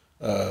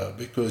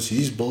 because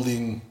He's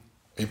building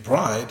a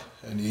bride,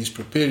 and He's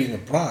preparing a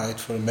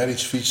bride for a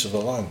marriage feast of the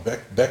Lamb,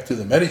 back to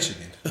the marriage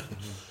again.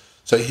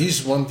 So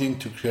He's wanting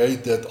to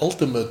create that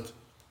ultimate,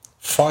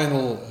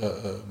 final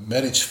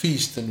marriage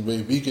feast, and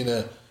where we're going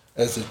to,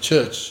 as a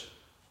church,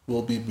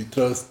 will be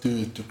betrothed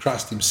to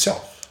Christ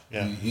Himself.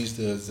 Yeah. He's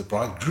the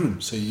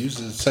bridegroom, so He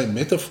uses the same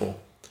metaphor.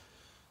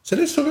 So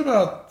let's talk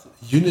about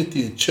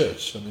unity in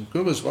church.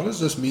 Kobus, what does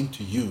this mean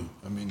to you?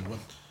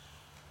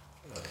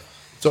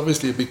 It's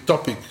obviously a big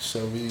topic,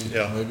 so we're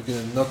going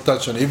to not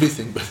touch on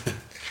everything. But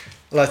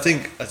well, I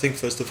think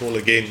first of all,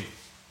 again,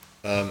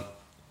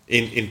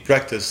 in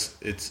practice,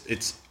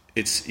 it's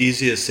it's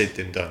easier said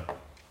than done.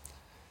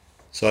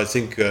 So I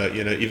think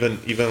even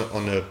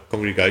on a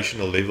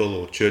congregational level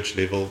or church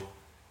level,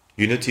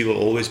 unity will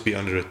always be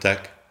under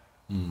attack.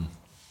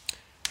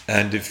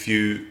 And if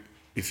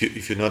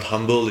you're not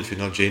humble, if you're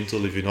not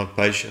gentle, if you're not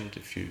patient,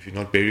 if you're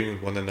not bearing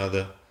with one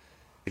another,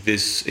 if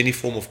there's any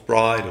form of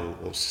pride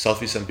or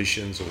selfish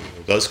ambitions or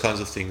those kinds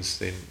of things,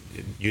 then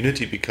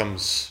unity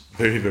becomes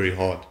very, very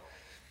hard.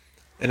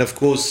 And of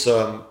course,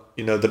 the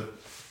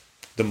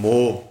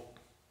more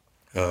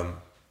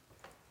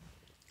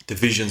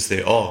divisions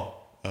there are,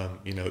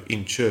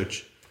 in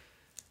church,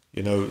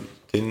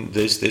 then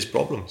there's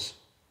problems.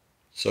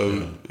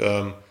 So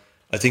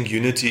I think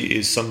unity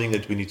is something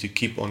that we need to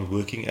keep on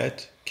working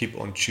at, keep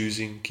on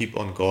choosing, keep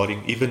on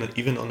guarding,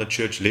 even on a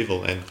church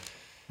level. And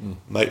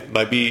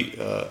maybe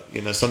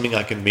something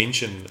I can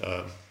mention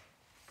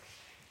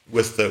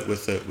with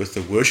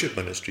the worship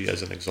ministry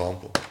as an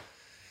example.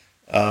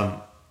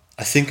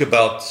 I think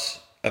about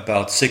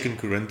 2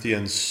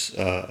 Corinthians,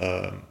 2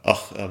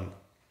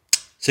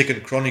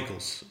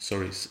 Chronicles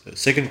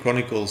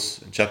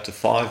in chapter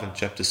 5 and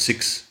chapter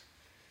 6,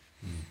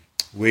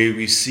 where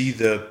we see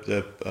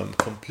the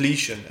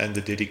completion and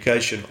the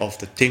dedication of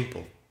the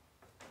temple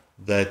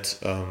that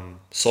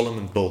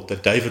Solomon built,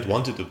 that David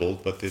wanted to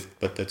build, but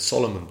that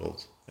Solomon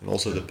built, and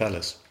also the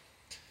palace.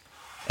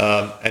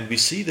 And we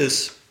see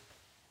this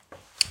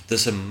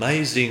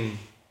amazing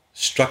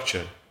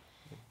structure,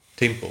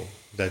 temple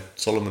that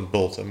Solomon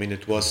built. I mean,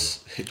 it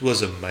was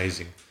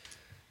amazing.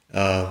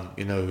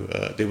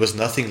 There was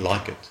nothing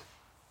like it,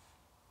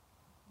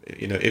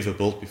 ever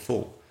built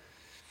before.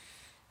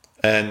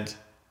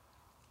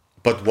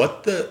 But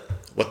what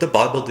the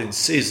Bible then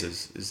says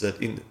is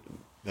that in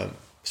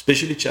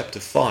especially chapter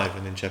 5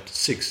 and in chapter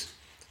 6,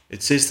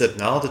 it says that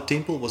now the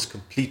temple was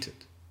completed,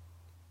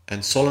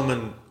 and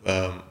Solomon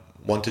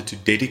wanted to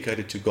dedicate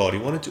it to God. He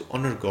wanted to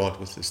honor God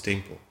with this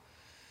temple.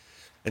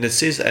 And it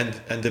says,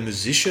 and the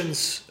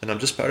musicians, and I'm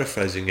just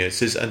paraphrasing here, it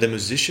says, and the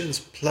musicians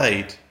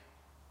played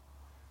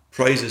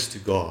praises to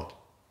God.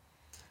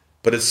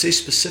 But it says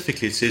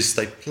specifically, it says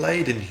they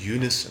played in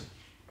unison.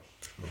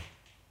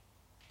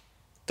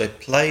 They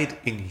played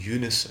in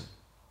unison.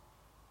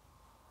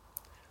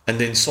 And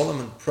then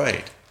Solomon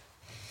prayed.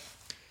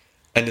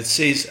 And it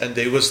says, and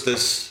there was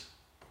this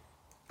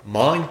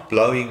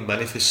mind-blowing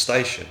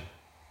manifestation.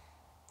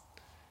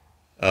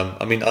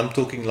 I'm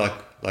talking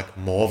like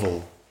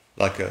Marvel,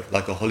 like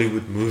a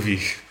Hollywood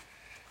movie,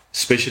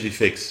 special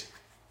effects.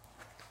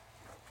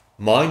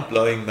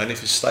 Mind-blowing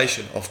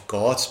manifestation of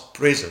God's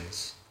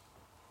presence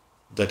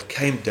that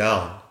came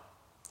down.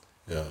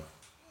 Yeah.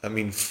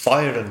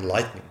 Fire and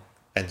lightning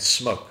and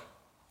smoke.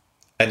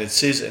 And it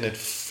says, and it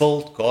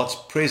filled God's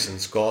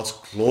presence, God's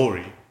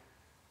glory,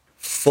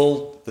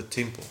 filled the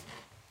temple.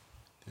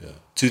 Yeah.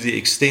 To the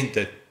extent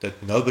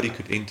that nobody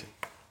could enter.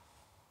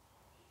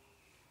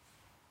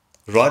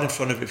 Right in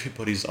front of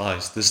everybody's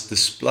eyes, this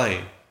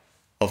display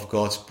of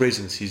God's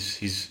presence,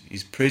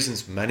 his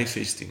presence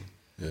manifesting.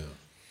 Yeah.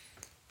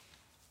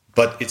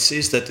 But it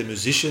says that the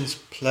musicians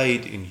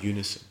played in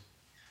unison.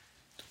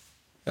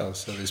 Yeah,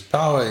 so there's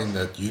power in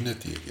that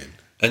unity again.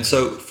 And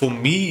so for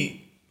me,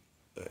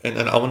 and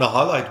I want to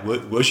highlight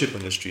worship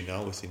ministry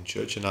now within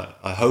church, and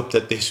I hope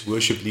that there's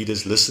worship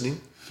leaders listening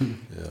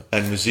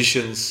and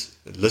musicians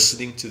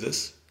listening to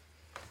this.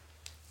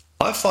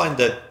 I find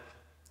that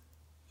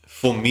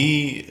for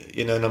me,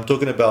 and I'm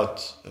talking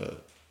about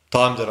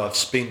time that I've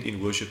spent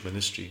in worship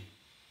ministry,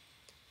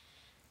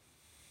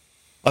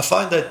 I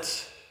find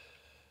that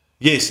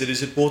yes, it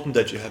is important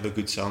that you have a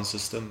good sound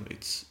system.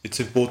 It's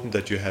important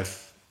that you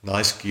have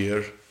nice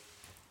gear,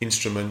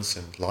 instruments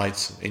and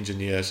lights and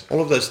engineers.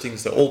 All of those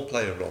things, they all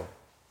play a role.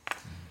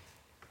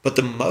 But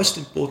the most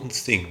important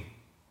thing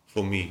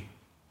for me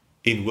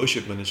in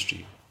worship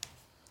ministry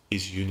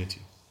is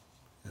unity.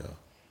 Yeah.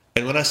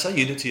 And when I say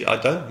unity,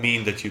 I don't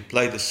mean that you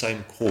play the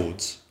same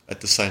chords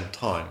at the same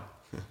time.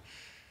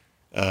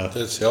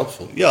 That's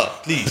helpful. Yeah,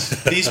 please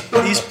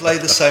play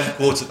the same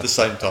chords at the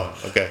same time.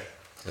 Okay.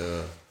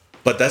 Yeah.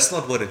 But that's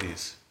not what it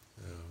is.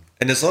 Yeah.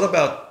 And it's not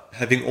about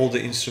having all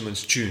the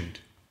instruments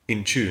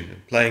in tune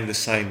and playing the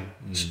same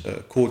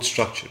chord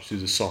structure to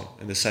the song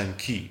and the same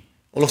key.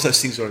 All of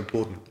those things are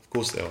important. Of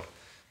course they are.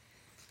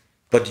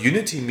 But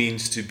unity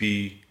means to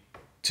be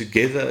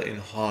together in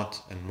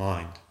heart and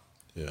mind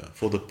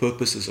for the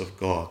purposes of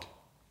God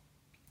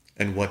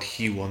and what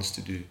He wants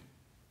to do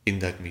in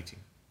that meeting.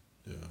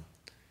 Yeah.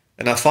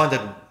 And I find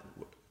that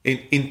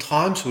in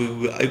times where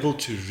we were able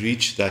to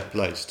reach that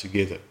place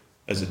together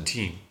as a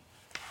team,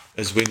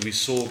 as when we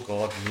saw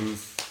God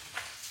move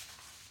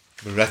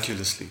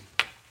miraculously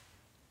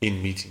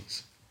in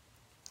meetings.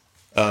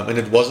 And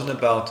it wasn't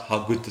about how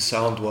good the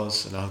sound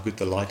was and how good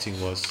the lighting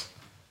was.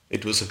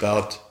 It was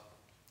about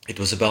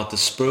the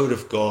Spirit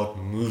of God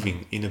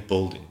moving in a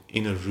building,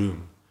 in a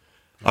room.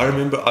 I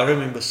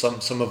remember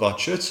some of our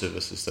church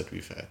services that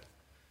we've had,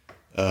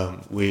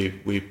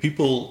 where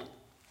people,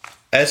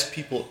 as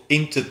people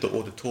entered the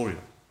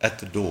auditorium at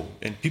the door,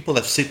 and people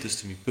have said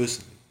this to me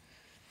personally,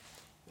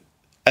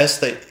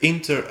 as they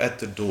enter at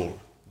the door,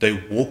 they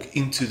walk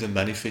into the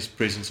manifest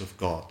presence of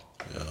God.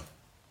 Yeah.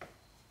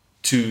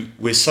 To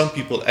where some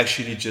people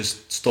actually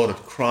just started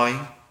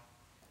crying,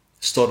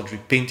 started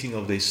repenting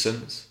of their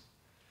sins,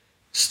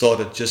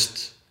 started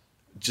just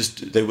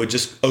they were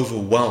just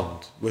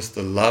overwhelmed with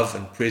the love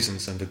and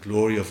presence and the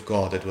glory of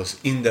God that was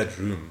in that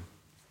room.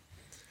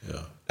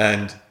 Yeah.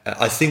 And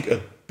I think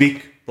a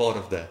big part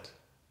of that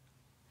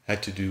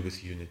had to do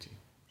with unity.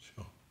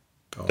 Sure.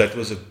 God. That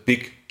was a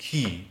big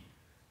key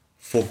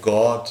for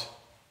God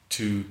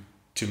to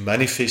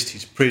manifest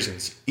His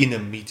presence in a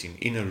meeting,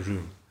 in a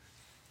room.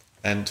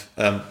 And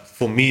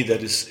for me,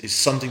 that is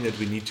something that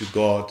we need to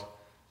guard,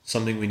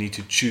 something we need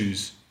to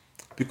choose,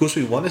 because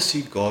we want to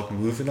see God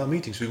move in our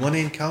meetings. We want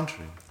to encounter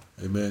Him.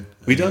 Amen.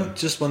 We don't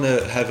just want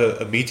to have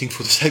a meeting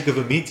for the sake of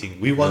a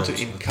meeting. We want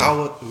to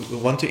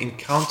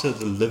encounter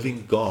the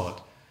living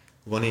God.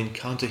 We want to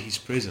encounter His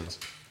presence.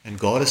 And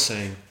God is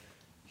saying,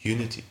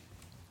 unity.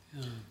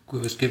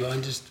 Yeah, Skip, I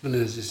just want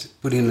to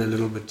just put in a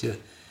little bit here.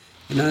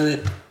 You know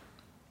that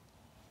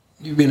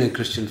you've been a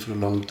Christian for a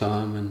long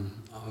time, and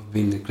I've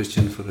been a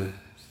Christian for a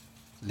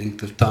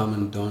length of time,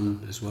 and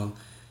Don as well.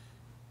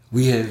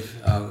 We have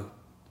our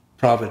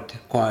private,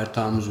 quiet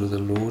times with the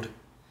Lord,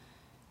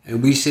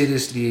 and we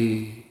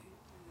seriously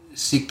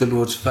seek the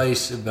Lord's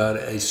face about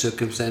a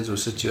circumstance or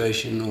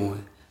situation or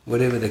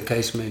whatever the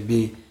case may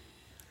be.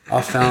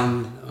 I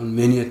found on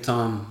many a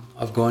time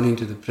I've gone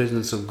into the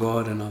presence of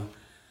God, and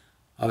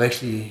I've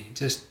actually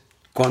just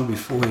gone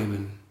before Him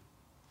and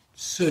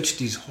searched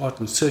His heart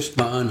and searched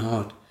my own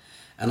heart.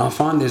 And I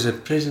find there's a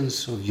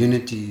presence of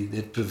unity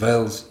that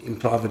prevails in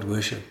private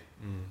worship,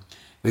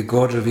 where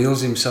God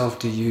reveals Himself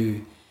to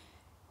you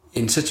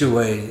in such a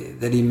way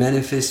that He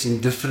manifests in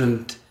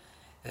different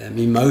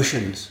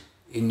emotions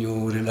in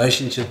your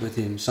relationship with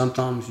Him.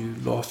 Sometimes you're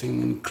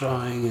laughing and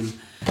crying, and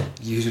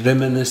you're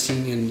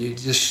reminiscing, and you're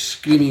just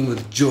screaming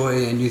with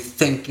joy, and you're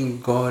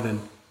thanking God. And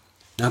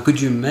now,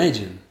 could you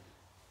imagine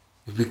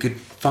if we could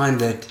find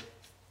that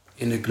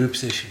in a group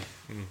session,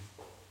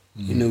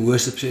 in a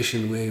worship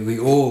session where we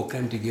all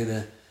come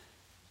together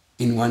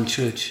in one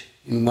church,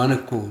 in one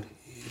accord,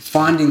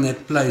 finding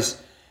that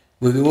place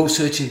where we're all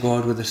searching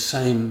God with the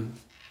same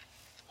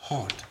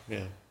heart.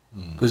 Yeah.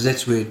 Because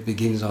that's where it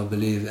begins, I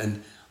believe.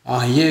 And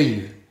I hear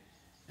you.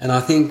 And I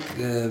think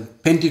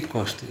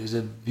Pentecost is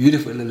a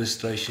beautiful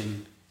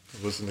illustration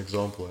It was an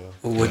example,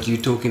 yeah. of what you're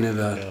talking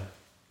about. Yeah.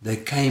 They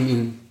came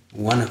in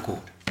one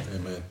accord.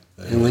 Amen.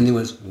 And when there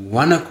was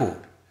one accord,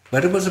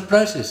 but it was a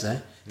process, eh?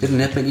 It didn't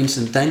happen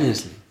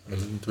instantaneously.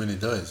 120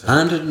 days.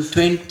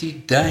 120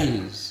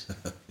 days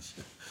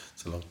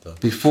It's a long time.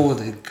 before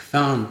they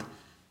found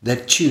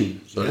that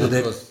tune, Sorry, or it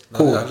that was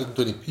chord.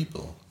 120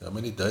 people. How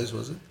many days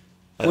was it?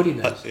 40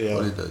 days. Yeah.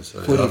 40 days.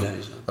 Sorry. 40 I've,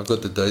 days. I've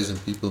got the days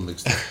and people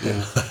mixed up.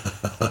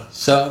 Yeah.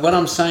 So what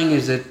I'm saying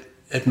is that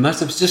it must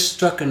have just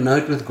struck a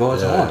note with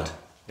God's Yeah. heart.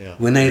 Yeah.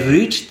 When they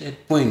reached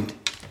that point,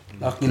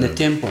 like in the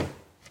temple,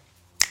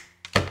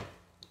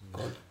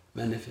 God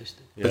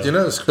manifested. But you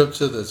know, the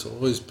scripture that's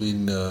always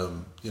been,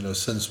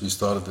 since we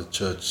started the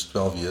church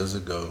 12 years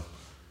ago,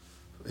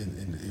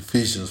 in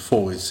Ephesians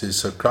 4, it says,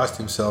 so Christ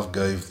Himself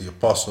gave the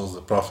apostles,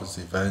 the prophets,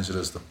 the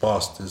evangelists, the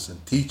pastors,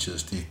 and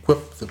teachers to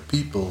equip the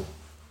people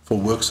for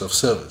works of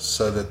service,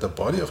 so that the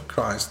body of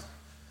Christ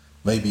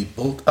may be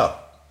built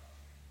up.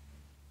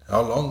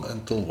 How long?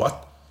 Until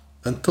what?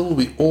 Until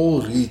we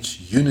all reach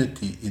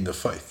unity in the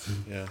faith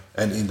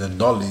and in the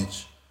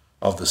knowledge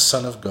of the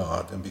Son of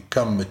God, and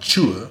become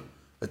mature,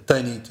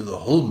 attaining to the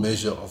whole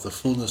measure of the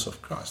fullness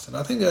of Christ. And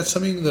I think that's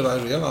something that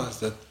I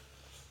realized, that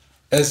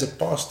as a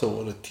pastor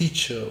or a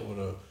teacher or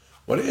a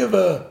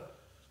whatever,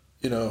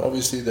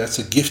 obviously that's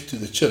a gift to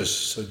the church.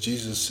 So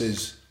Jesus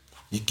says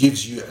He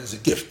gives you as a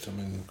gift. I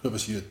mean,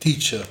 you're a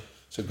teacher,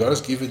 so God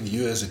has given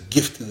you as a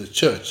gift to the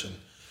church. And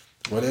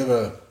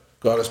whatever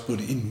God has put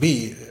in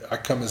me, I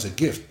come as a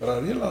gift. But I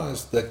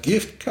realized that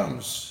gift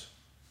comes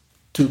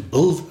to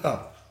build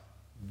up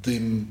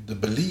the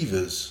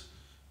believers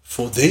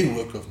for their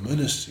work of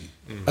ministry.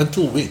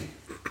 Until when?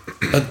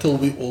 Until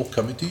we all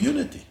come into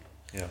unity.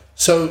 Yeah.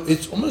 So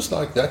it's almost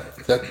like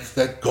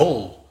that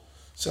goal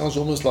sounds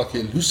almost like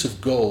an elusive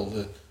goal,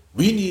 that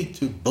we need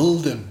to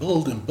build and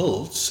build and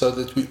build so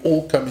that we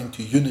all come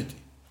into unity.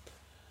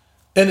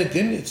 And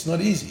again, it's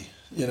not easy.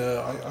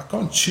 I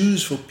can't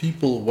choose for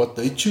people what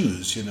they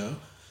choose.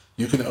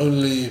 You can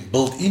only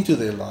build into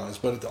their lives,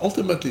 but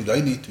ultimately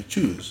they need to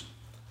choose.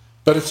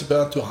 But it's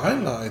about to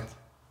highlight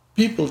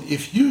people,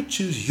 if you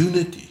choose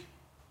unity,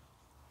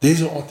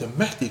 there's an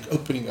automatic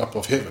opening up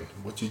of heaven,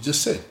 what you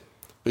just said.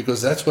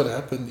 Because that's what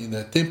happened in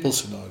that temple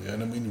scenario.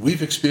 And I mean,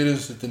 we've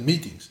experienced it in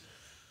meetings.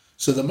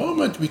 So the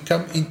moment we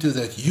come into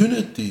that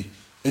unity,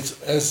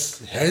 it's as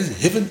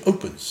heaven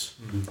opens.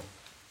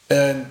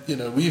 And,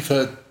 we've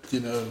heard,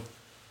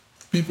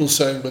 people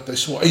saying, but they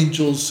saw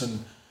angels,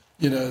 and,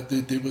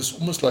 there was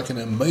almost like an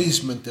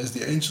amazement as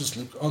the angels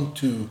looked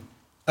onto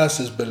us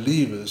as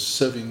believers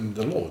serving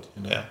the Lord.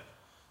 Yeah.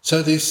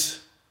 So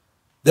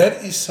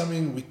that is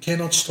something we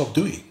cannot stop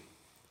doing.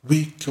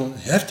 We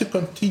have to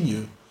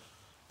continue,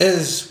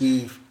 as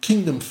we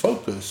kingdom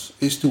focus,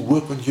 is to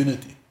work on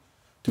unity.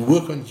 to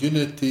work on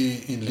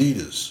unity in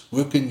leaders,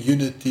 work in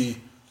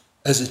unity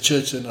as a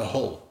church in a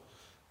whole,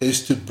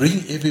 is to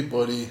bring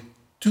everybody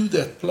to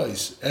that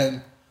place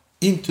and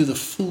into the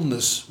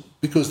fullness,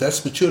 because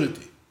that's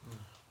maturity.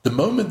 The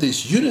moment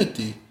there's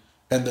unity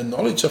and the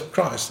knowledge of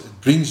Christ,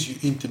 it brings you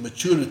into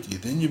maturity.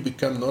 Then you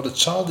become not a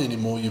child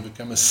anymore, you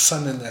become a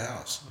son in the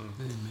house.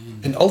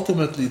 Amen. And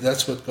ultimately,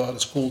 that's what God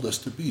has called us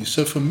to be.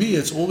 So for me,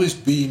 it's always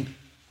been,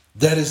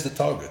 that is the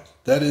target.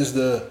 That's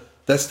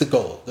the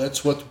goal.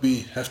 That's what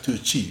we have to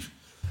achieve.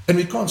 And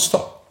we can't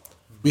stop.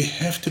 We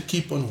have to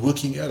keep on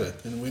working at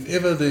it. And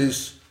whenever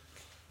there's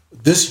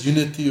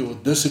disunity or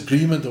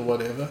disagreement or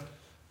whatever,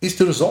 is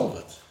to resolve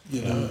it.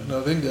 You know, and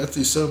I think that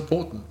is so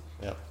important.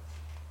 Yeah.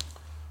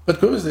 But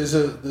Gomez, there's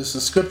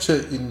a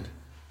scripture in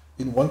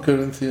 1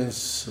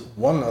 Corinthians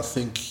 1, I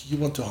think you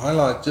want to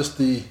highlight just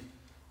the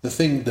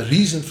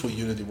reason for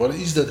unity. What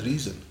is that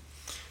reason?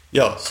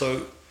 Yeah,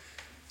 so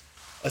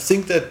I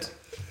think that,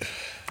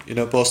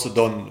 Pastor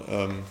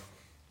Don,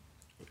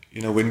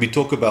 when we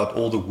talk about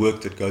all the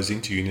work that goes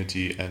into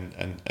unity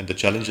and the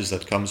challenges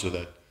that comes with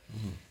that,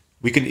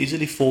 we can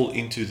easily fall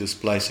into this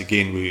place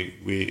again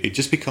where it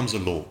just becomes a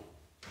law.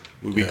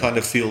 We kind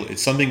of feel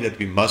it's something that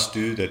we must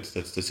do,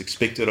 that's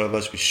expected of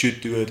us, we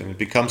should do it, and it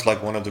becomes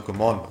like one of the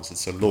commandments.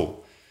 It's a law.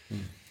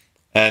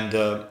 And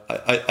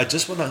I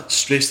just want to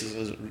stress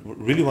this,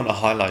 really want to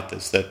highlight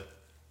this, that,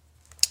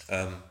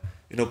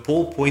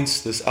 Paul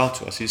points this out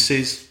to us. He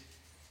says,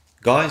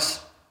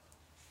 guys,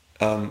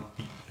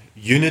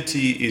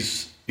 unity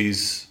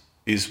is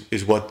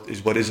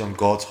what is on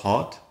God's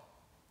heart,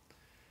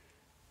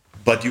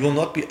 but you will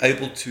not be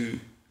able to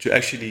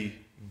actually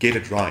get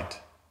it right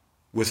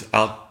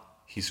without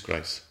His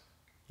grace.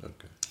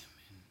 Okay.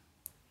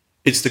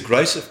 It's the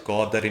grace of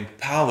God that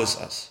empowers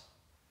us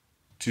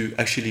to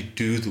actually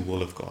do the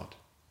will of God.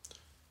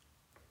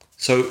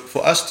 So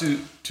for us to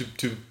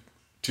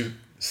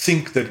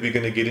think that we're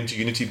going to get into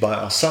unity by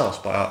ourselves,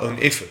 by our own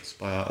efforts,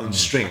 by our own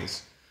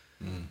strengths,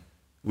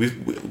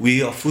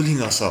 we are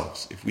fooling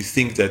ourselves if we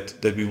think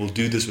that we will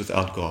do this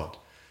without God.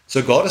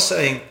 So God is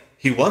saying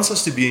He wants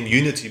us to be in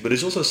unity, but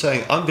He's also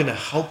saying, I'm going to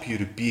help you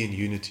to be in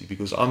unity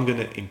because I'm going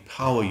to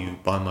empower you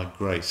by my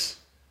grace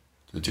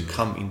to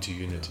come into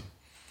unity.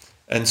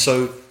 Yeah. And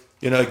so,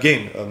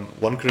 again,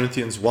 1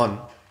 Corinthians 1,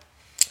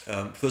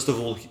 first of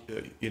all,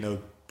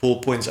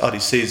 Paul points out, he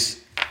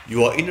says,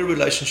 you are in a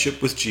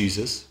relationship with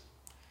Jesus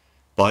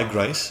by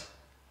grace.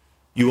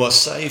 You are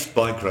saved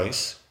by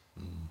grace.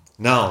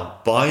 Now,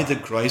 by the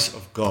grace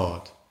of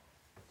God,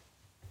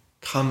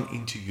 come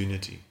into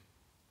unity.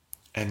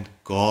 And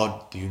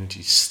God, the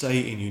unity,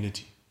 stay in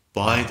unity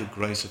by the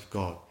grace of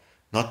God.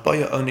 Not by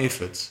your own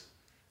efforts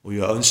or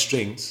your own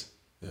strengths,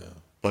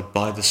 but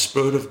by the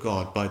Spirit of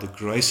God, by the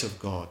grace of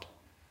God.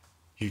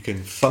 You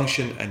can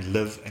function and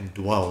live and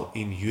dwell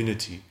in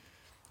unity.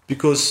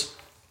 Because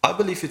I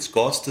believe it's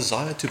God's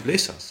desire to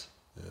bless us.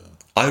 Yeah.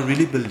 I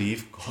really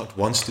believe God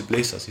wants to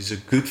bless us. He's a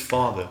good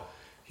Father.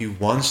 He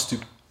wants to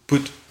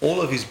put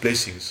all of His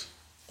blessings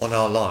on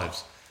our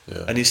lives.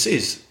 Yeah. And He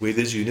says, where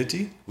there's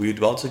unity, where you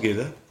dwell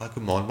together, I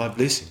command my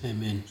blessing.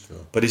 Amen. Sure.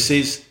 But He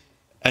says,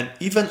 and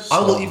even I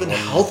will even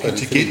help you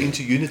to get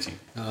into unity.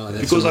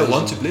 Because amazing. I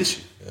want to bless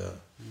you. Yeah.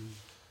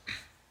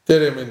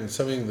 Terry,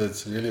 something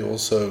that's really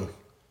also,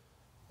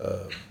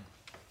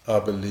 I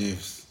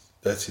believe,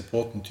 that's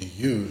important to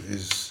you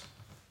is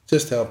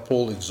just how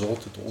Paul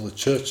exalted all the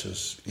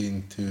churches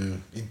into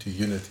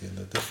unity in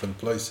the different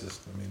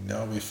places.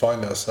 Now we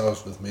find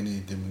ourselves with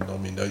many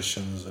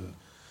denominations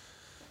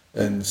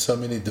and so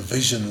many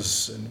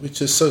divisions, and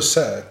which is so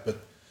sad. But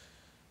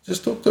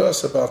just talk to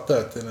us about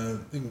that. And I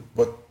think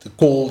what the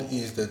call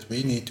is that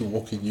we need to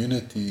walk in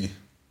unity,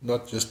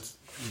 not just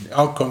in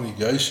our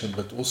congregation,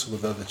 but also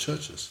with other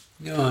churches.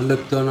 Yeah,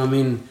 look,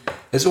 Don,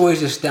 it's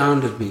always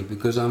astounded me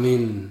because,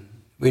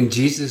 when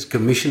Jesus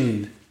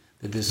commissioned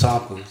the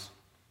disciples,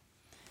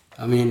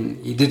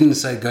 He didn't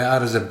say go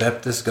out as a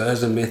Baptist, go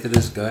as a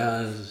Methodist, go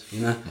out as,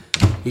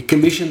 He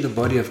commissioned the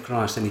body of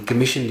Christ and He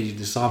commissioned His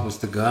disciples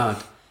to go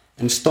out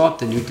and start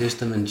the New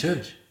Testament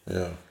church.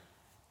 Yeah.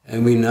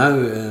 And we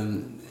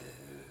know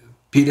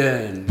Peter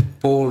and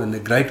Paul and the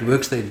great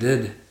works they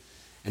did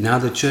and how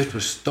the church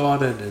was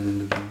started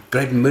and the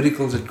great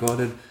miracles that God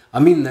did.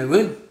 They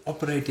weren't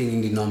operating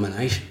in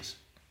denominations.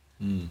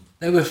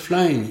 They were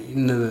flowing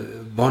in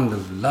the bond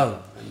of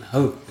love and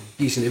hope and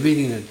peace and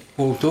everything that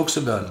Paul talks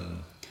about.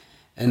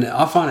 And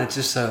I find it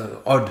just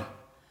so odd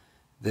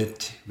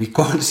that we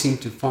can't seem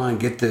to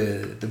get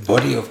the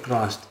body of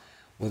Christ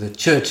or the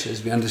church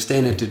as we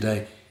understand it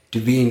today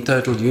to be in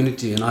total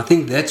unity. And I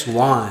think that's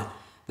why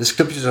the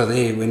scriptures are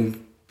there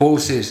when Paul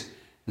says,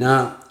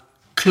 now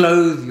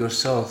clothe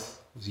yourself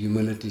with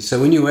humility. So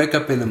when you wake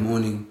up in the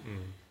morning,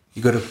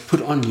 you got to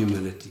put on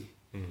humility.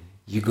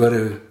 You got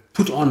to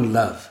put on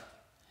love.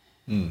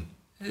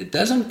 It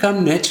doesn't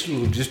come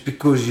natural just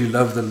because you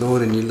love the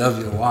Lord and you love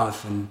your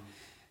wife. And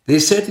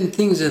there's certain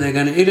things that are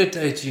going to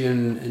irritate you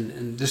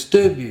and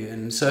disturb you.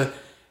 And so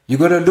you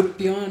got to look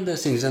beyond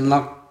those things. And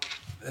like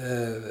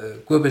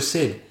Kobus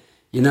said,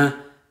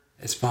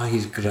 it's by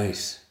His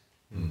grace.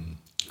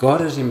 God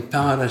has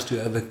empowered us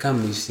to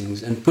overcome these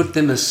things and put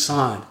them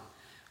aside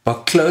by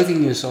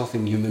clothing yourself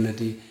in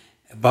humility,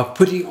 by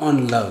putting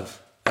on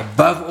love.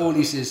 Above all,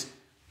 he says,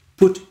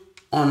 put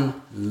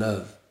on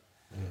love.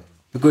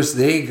 Because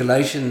there,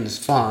 Galatians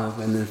 5,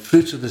 and the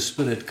fruits of the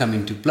Spirit come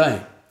into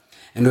play.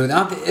 And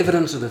without the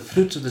evidence of the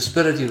fruits of the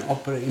Spirit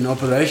in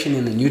operation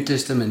in the New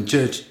Testament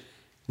church,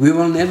 we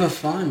will never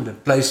find a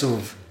place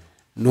of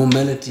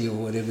normality or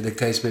whatever the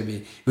case may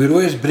be. We'll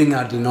always bring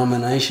our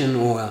denomination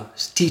or our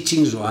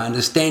teachings or our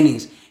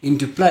understandings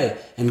into play.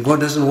 And God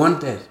doesn't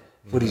want that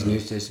for His New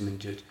Testament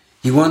church.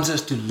 He wants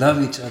us to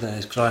love each other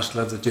as Christ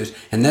loved the church.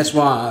 And that's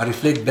why I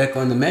reflect back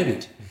on the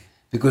marriage.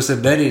 Because the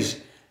marriage,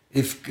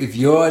 if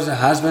you're as a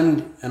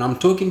husband, and I'm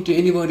talking to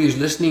anybody who's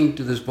listening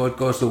to this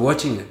podcast or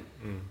watching it,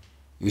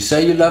 you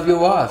say you love your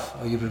wife,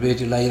 are you prepared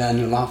to lay down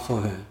your life for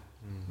her?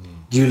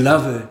 Do you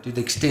love her to the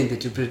extent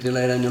that you're prepared to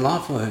lay down your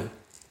life for her?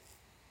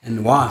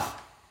 And wife,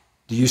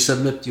 do you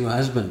submit to your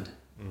husband?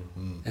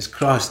 As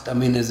Christ,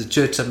 as the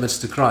church submits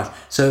to Christ.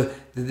 So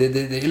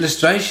the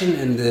illustration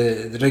and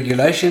the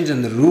regulations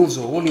and the rules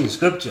are all in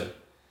Scripture.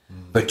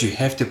 But you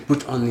have to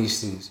put on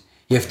these things.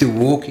 You have to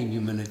walk in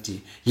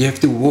humility. You have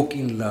to walk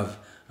in love.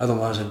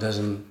 Otherwise it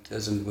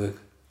doesn't work.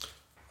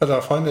 What I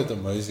find it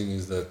amazing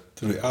is that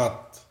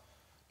throughout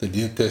the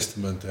New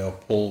Testament, how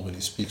Paul, when he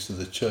speaks to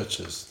the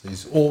churches,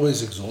 he's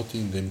always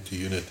exhorting them to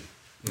unity,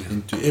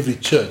 into every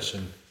church.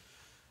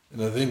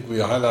 And I think we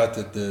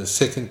highlighted the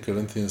 2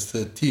 Corinthians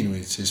 13,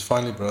 where it says,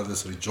 finally,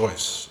 brothers,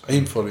 rejoice,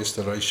 aim for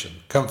restoration,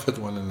 comfort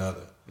one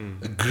another,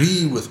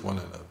 agree with one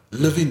another,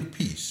 live in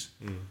peace.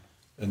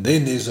 And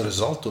then there's a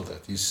result of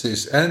that. He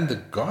says, and the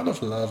God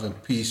of love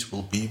and peace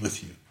will be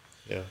with you.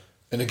 Yeah.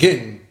 And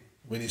again,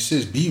 when he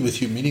says be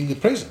with you, meaning the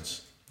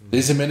presence.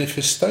 There's a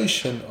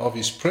manifestation of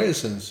His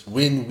presence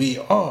when we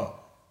are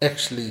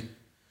actually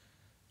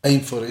aim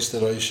for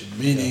restoration.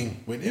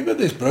 Meaning, whenever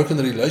there's broken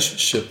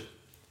relationship,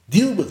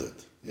 deal with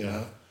it. You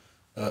know,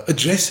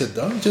 address it.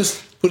 Don't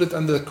just put it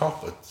under the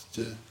carpet.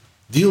 Just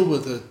deal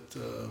with it.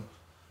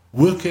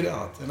 Work it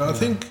out. And I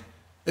think,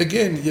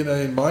 again,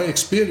 in my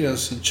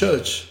experience in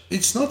church,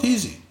 it's not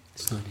easy.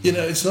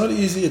 It's not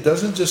easy. It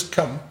doesn't just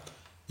come.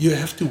 You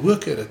have to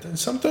work at it. And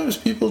sometimes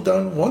people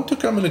don't want to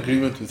come in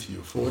agreement with you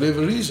for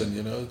whatever reason.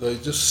 They're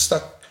just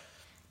stuck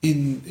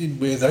in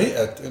where they're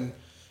at. And,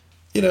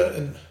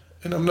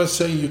 and I'm not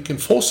saying you can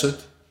force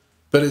it,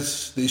 but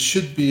there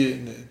should be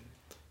an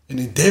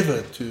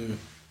endeavor to,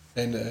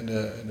 and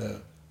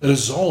a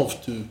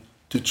resolve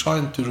to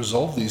trying to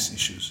resolve these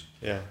issues.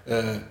 Yeah.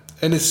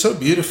 And it's so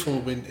beautiful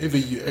whenever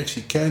you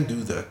actually can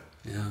do that.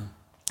 Yeah.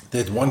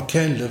 That one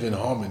can live in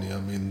harmony.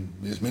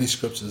 There's many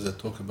scriptures that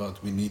talk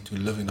about we need to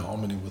live in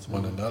harmony with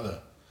one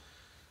another.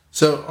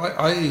 So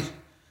I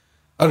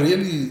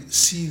really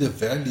see the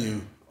value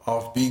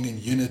of being in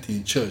unity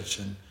in church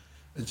and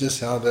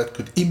just how that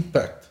could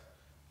impact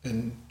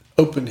and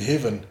open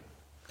heaven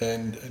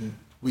and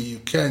where you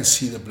can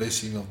see the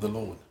blessing of the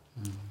Lord.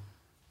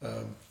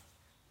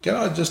 Can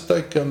I just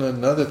take on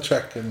another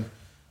track and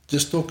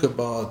just talk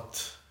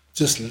about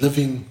just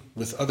living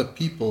with other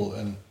people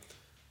and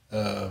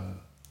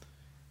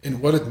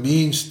what it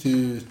means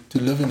to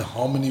live in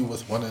harmony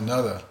with one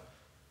another.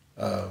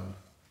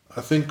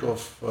 I think of,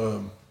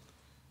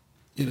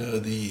 you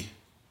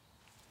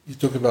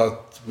talk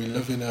about we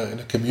live in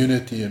a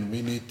community and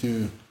we need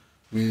to,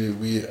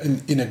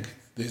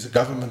 there's a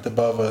government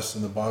above us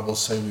and the Bible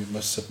says we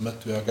must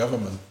submit to our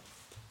government.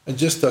 And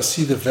just I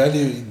see the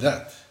value in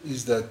that,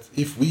 is that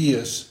if we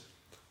as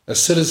a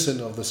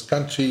citizen of this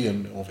country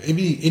and of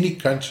any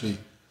country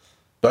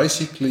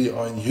basically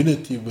are in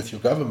unity with your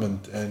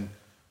government and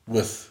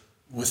with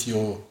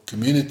your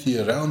community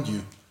around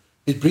you,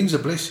 it brings a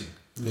blessing.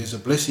 There's a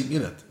blessing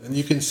in it. And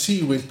you can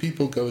see when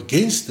people go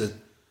against it,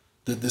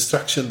 the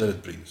destruction that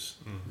it brings.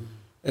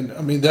 And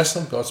that's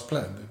not God's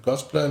plan.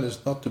 God's plan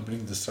is not to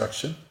bring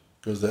destruction,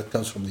 because that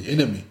comes from the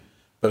enemy,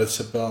 but it's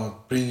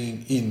about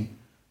bringing in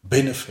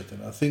benefit.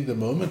 And I think the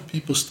moment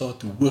people start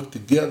to work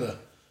together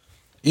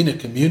in a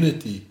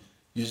community,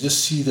 you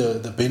just see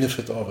the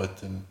benefit of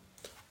it. And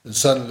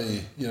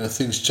suddenly,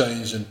 things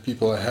change and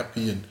people are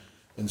happy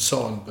and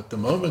so on. But the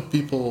moment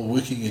people are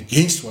working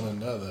against one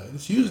another, and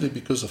it's usually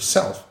because of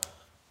self,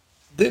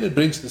 then it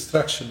brings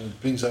destruction,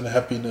 it brings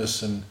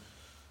unhappiness and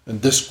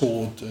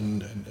discord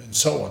and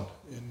so on.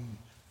 And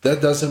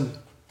that doesn't,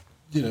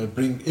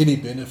 bring any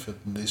benefit,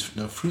 and there's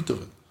no fruit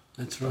of it.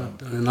 That's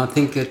right. And I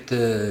think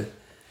the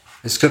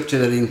scripture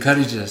that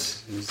encourages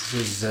us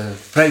is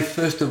pray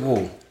first of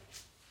all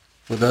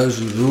for those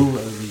who rule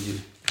over you.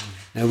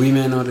 Now, we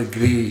may not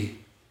agree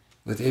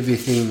with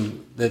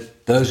everything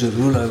that those who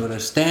rule over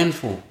us stand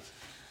for,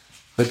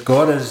 but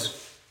God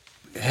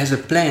has a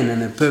plan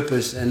and a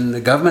purpose, and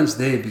the government's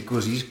there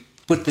because He's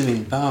put them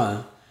in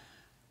power,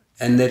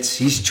 and that's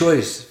His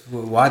choice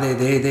for why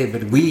they're there.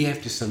 But we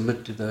have to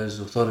submit to those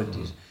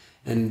authorities,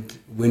 and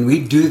when we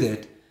do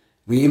that,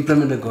 we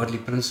implement a godly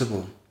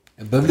principle,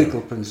 a biblical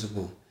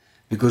principle,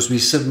 because we're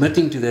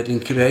submitting to that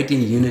and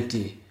creating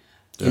unity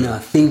in our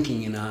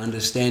thinking, in our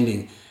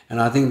understanding. And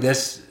I think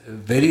that's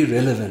very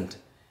relevant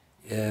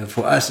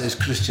for us as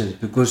Christians,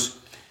 because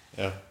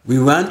Yeah. we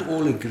won't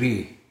all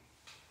agree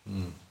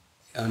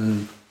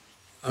on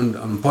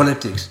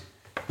politics,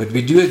 but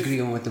we do agree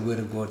on what the Word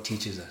of God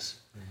teaches us.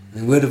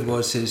 And the Word of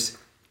God says,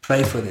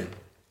 pray for them,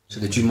 so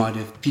that you might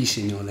have peace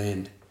in your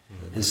land.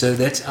 And so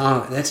that's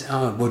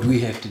our what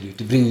we have to do,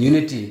 to bring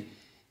unity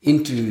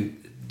into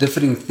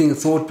differing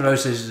thought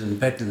processes and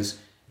patterns.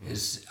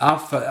 Is our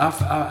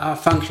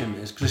function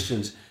as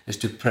Christians is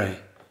to pray,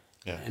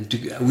 and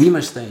we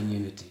must stay in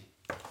unity.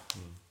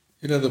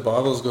 You know, the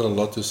Bible's got a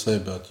lot to say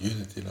about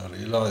unity, and I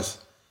realize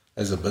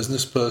as a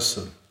business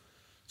person,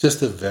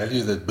 just the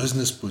value that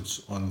business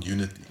puts on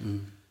unity.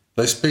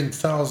 They spend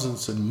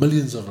thousands and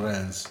millions of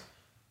rands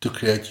to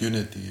create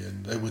unity,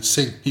 and they would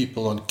send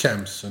people on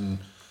camps and,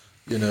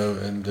 you know,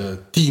 and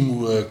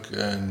teamwork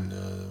and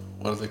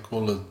what do they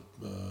call it,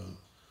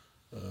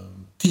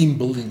 team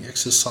building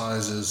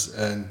exercises,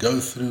 and go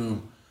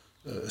through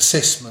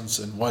assessments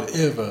and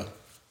whatever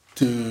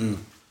to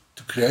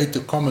create a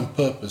common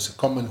purpose, a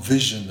common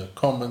vision, a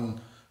common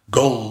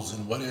goals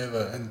and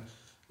whatever. And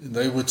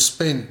they would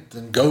spend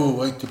and go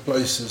away to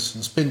places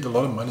and spend a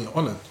lot of money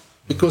on it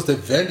because they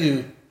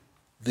value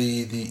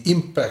the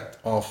impact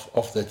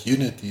of that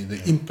unity,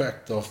 the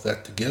impact of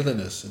that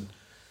togetherness. And,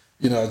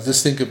 you know, I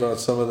just think about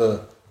some of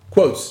the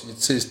quotes. It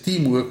says,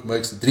 teamwork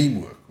makes the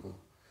dream work.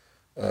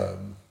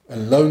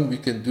 Alone we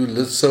can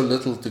do so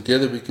little,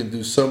 together we can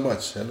do so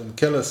much. Helen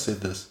Keller said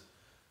this.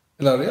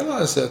 And I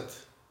realized that,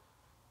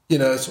 you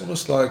know, it's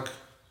almost like,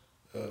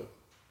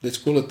 let's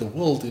call it the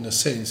world in a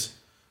sense,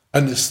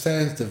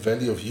 understands the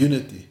value of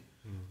unity.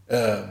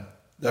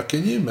 Now,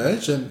 can you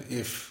imagine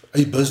if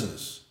a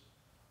business,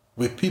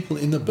 where people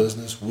in the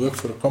business work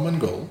for a common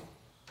goal,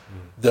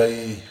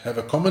 they have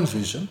a common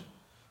vision,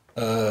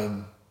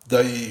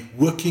 they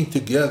working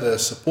together,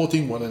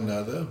 supporting one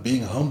another,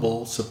 being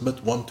humble,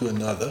 submit one to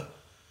another,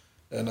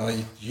 and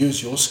I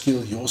use your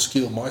skill,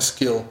 my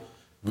skill,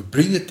 we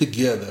bring it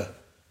together,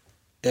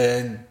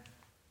 and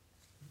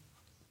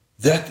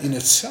that in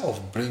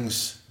itself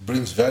brings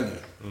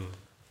value.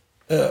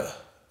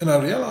 And I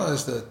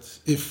realize that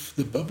if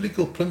the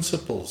biblical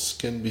principles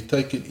can be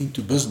taken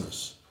into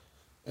business,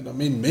 and I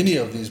mean many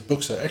of these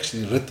books are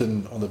actually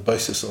written on the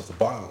basis of the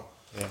Bible,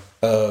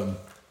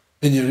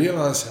 and you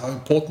realize how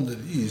important it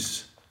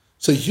is.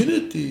 So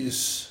unity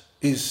is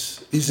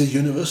a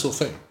universal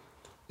thing.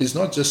 It's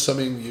not just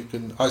something you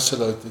can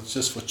isolate, it's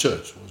just for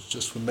church, or it's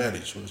just for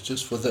marriage, or it's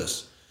just for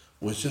this,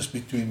 or it's just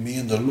between me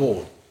and the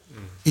Lord.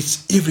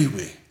 It's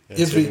everywhere.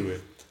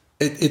 Everywhere.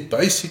 It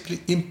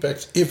basically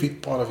impacts every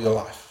part of your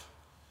life.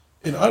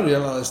 And I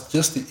realized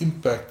just the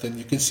impact, and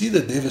you can see the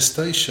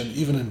devastation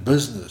even in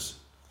business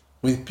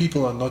when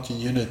people are not in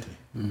unity.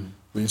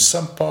 When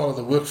some part of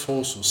the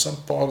workforce or some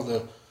part of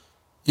the,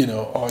 you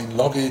know, are in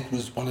loggerhead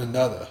with one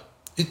another,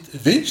 it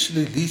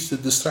eventually leads to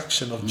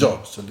destruction of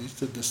jobs, it leads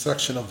to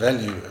destruction of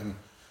value, and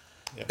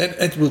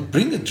it will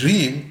bring a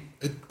dream.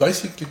 It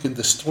basically can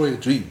destroy a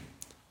dream.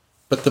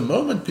 But the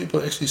moment people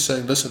are actually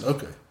saying, listen,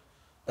 okay,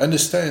 I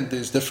understand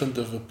there's different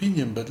of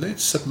opinion, but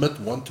let's submit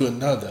one to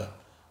another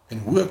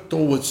and work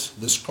towards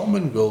this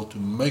common goal to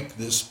make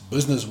this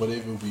business,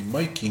 whatever we're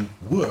making,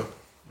 work.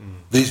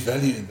 There's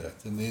value in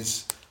that, and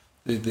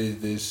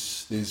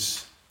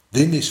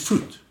then there's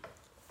fruit,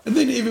 and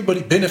then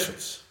everybody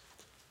benefits.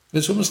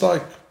 It's almost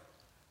like,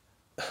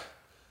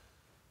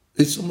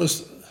 it's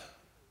almost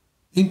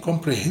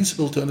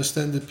incomprehensible to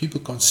understand that people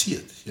can't see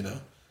it, you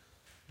know.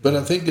 But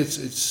I think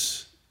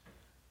it's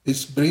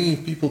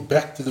bringing people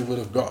back to the Word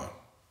of God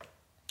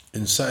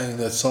and saying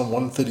that Psalm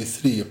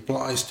 133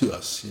 applies to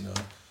us, you know.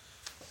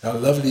 How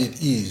lovely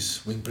it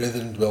is when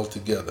brethren dwell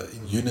together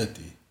in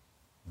unity.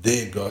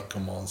 There God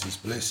commands His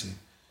blessing.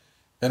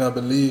 And I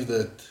believe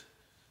that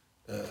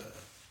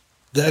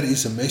that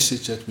is a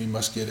message that we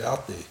must get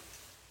out there,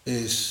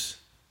 is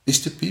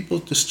to people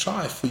to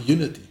strive for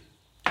unity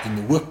in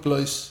the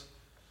workplace,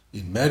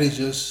 in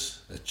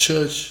marriages, at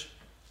church,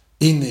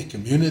 in their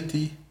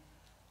community,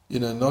 you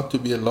know, not to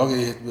be a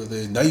loggerhead with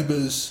their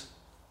neighbors,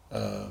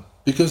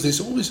 because there's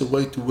always a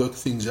way to work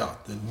things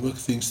out and work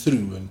things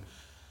through, and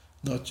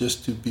not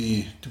just to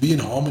be in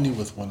harmony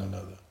with one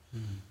another.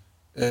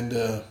 And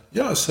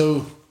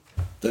so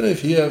I don't know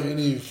if you have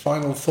any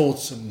final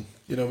thoughts, and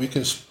you know, we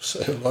can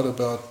say a lot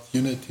about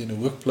unity in a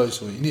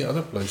workplace or any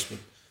other place, but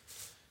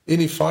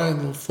any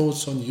final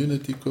thoughts on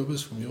unity,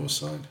 Kobus, from your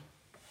side?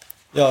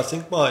 Yeah, I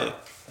think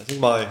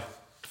my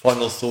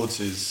final thoughts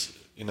is,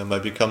 you know,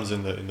 maybe comes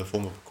in the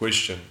form of a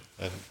question,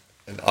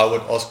 and I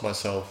would ask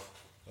myself,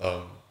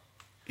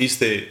 is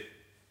there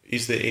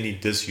any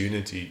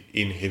disunity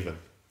in heaven?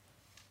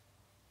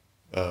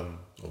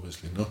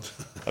 Obviously not.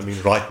 I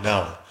mean, right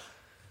now,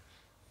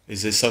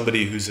 is there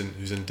somebody who's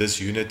in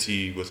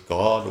disunity with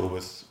God or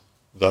with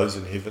those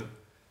in heaven?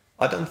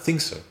 I don't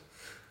think so.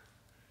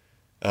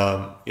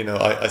 You know,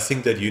 I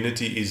think that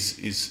unity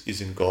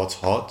is in God's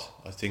heart.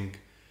 I think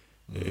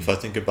if I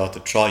think about the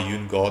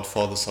triune God,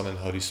 Father, Son, and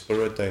Holy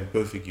Spirit, they're in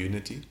perfect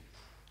unity.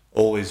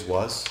 Always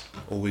was,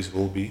 always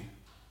will be.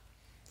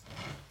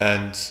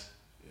 And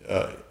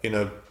you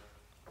know,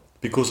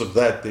 because of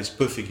that, there's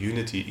perfect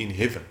unity in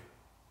heaven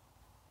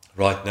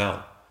right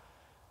now.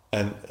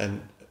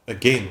 And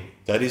again,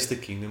 that is the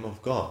kingdom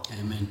of God.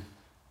 Amen.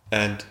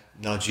 And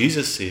now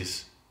Jesus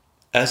says,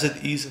 as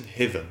it is in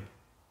heaven,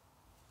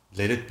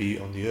 let it be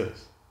on the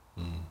earth.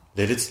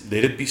 Let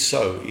it be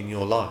so in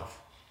your life.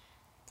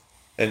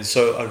 And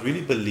so I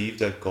really believe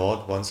that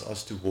God wants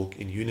us to walk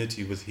in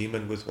unity with Him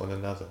and with one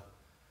another.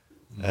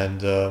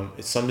 And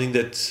it's something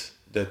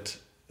that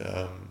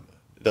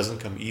doesn't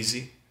come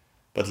easy,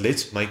 but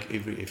let's make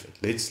every effort.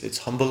 Let's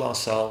humble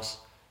ourselves.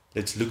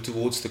 Let's look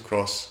towards the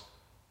cross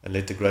and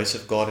let the grace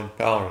of God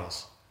empower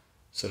us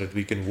so that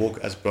we can walk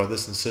as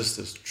brothers and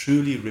sisters,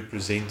 truly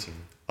representing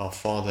our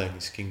Father and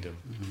His kingdom.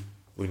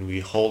 When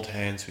we hold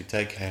hands, we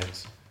take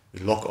hands,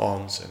 we lock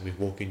arms, and we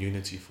walk in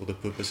unity for the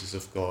purposes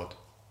of God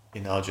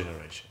in our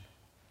generation.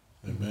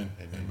 Amen.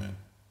 Amen.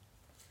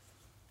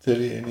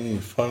 Terry, any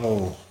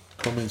final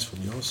comments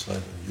from your side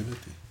on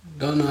unity?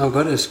 Don, I've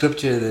got a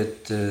scripture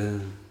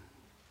that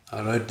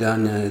I wrote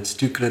down. It's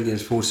 2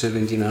 Corinthians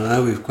 4:17. I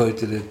know we've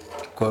quoted it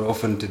quite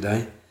often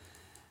today.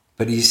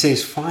 But he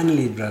says,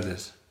 finally,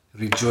 brothers,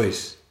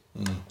 rejoice.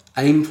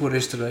 Aim for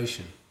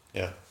restoration.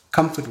 Yeah.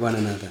 Comfort one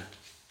another.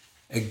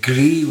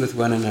 Agree with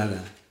one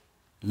another.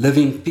 Live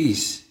in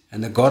peace.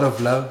 And the God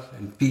of love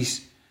and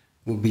peace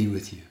will be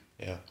with you.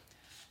 Yeah.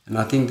 And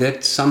I think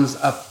that sums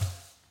up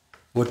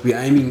what we're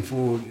aiming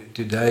for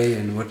today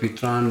and what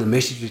the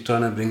message we're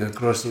trying to bring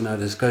across in our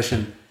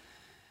discussion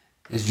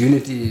is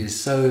unity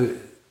is so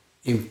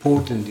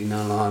important in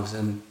our lives.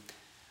 And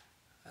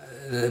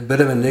a bit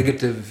of a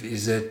negative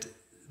is that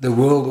the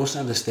world also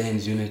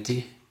understands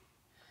unity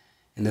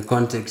in the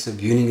context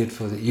of using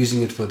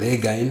it for their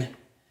gain.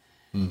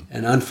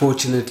 And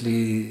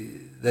unfortunately,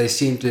 they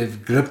seem to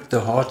have gripped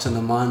the hearts and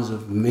the minds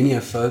of many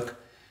a folk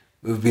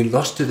who have been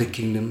lost to the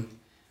kingdom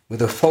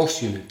with a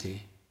false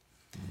unity.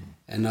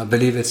 And I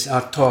believe it's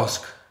our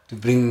task to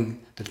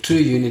bring the true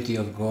unity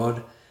of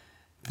God,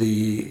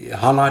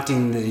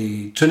 highlighting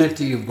the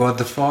Trinity of God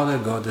the Father,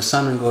 God the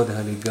Son, and God the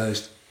Holy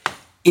Ghost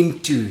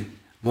into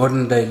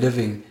modern day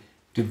living,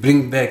 to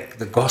bring back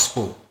the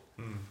gospel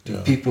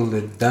to people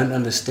that don't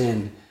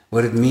understand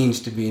what it means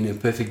to be in a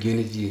perfect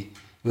unity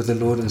with the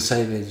Lord and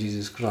Savior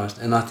Jesus Christ.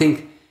 And I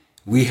think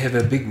we have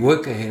a big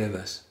work ahead of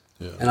us.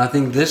 And I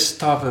think this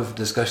type of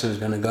discussion is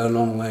going to go a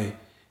long way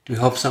to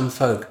help some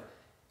folk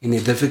in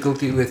their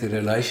difficulty with their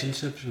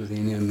relationships,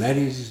 within their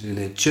marriages, in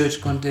their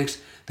church context,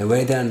 the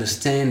way they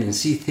understand and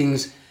see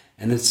things.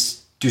 And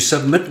it's to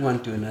submit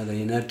one to another,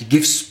 to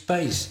give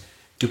space,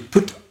 to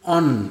put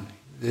on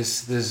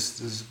this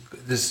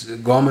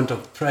garment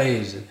of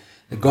praise, and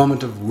the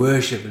garment of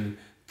worship, and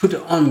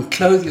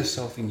clothe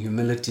yourself in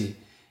humility.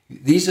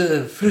 These are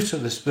the fruits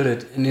of the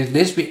Spirit, and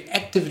unless we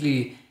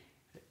actively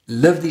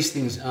live these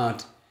things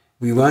out,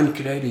 we won't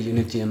create a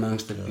unity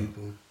amongst the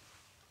people.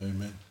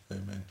 Amen.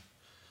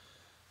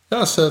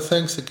 Yeah, so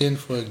thanks again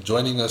for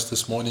joining us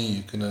this morning.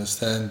 You can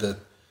understand that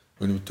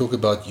when we talk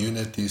about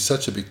unity, it's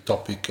such a big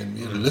topic, and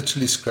we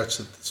literally scratched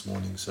it this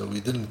morning. So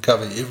we didn't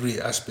cover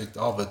every aspect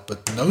of it,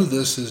 but know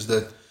this is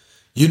that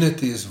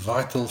unity is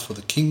vital for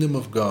the kingdom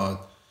of God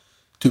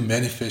to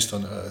manifest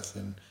on earth.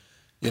 And,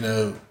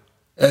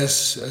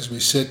 as we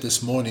said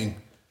this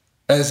morning,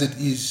 as it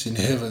is in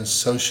heaven,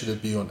 so should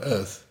it be on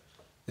earth.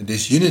 And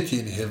there's unity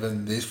in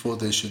heaven, therefore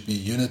there should be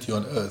unity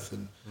on earth.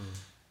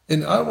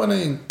 And I want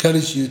to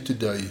encourage you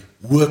today,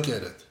 work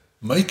at it.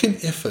 Make an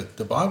effort.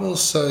 The Bible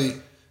says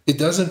it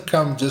doesn't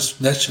come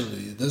just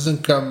naturally.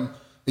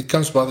 It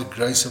comes by the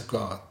grace of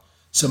God.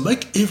 So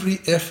make every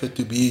effort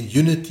to be in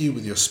unity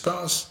with your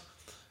spouse,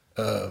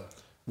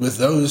 with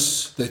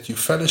those that you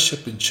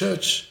fellowship in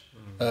church,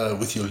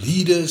 with your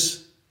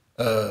leaders,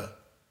 and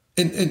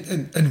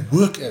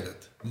work at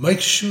it.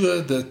 Make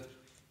sure that,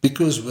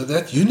 because with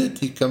that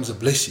unity comes a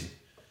blessing.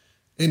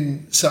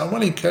 And so I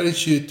want to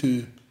encourage you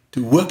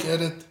to work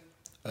at it.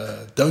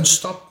 Don't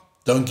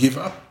stop. Don't give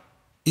up.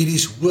 It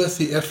is worth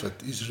the effort.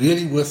 It's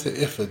really worth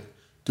the effort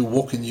to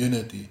walk in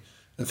unity.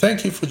 And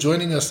thank you for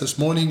joining us this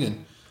morning.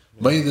 And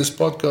may this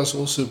podcast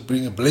also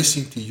bring a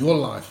blessing to your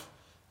life,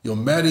 your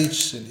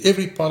marriage, and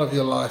every part of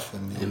your life,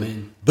 and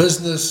your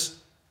business,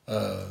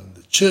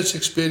 the church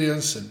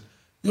experience, and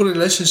your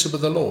relationship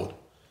with the Lord.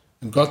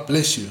 And God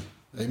bless you.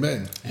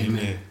 Amen.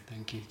 Amen.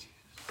 Thank you.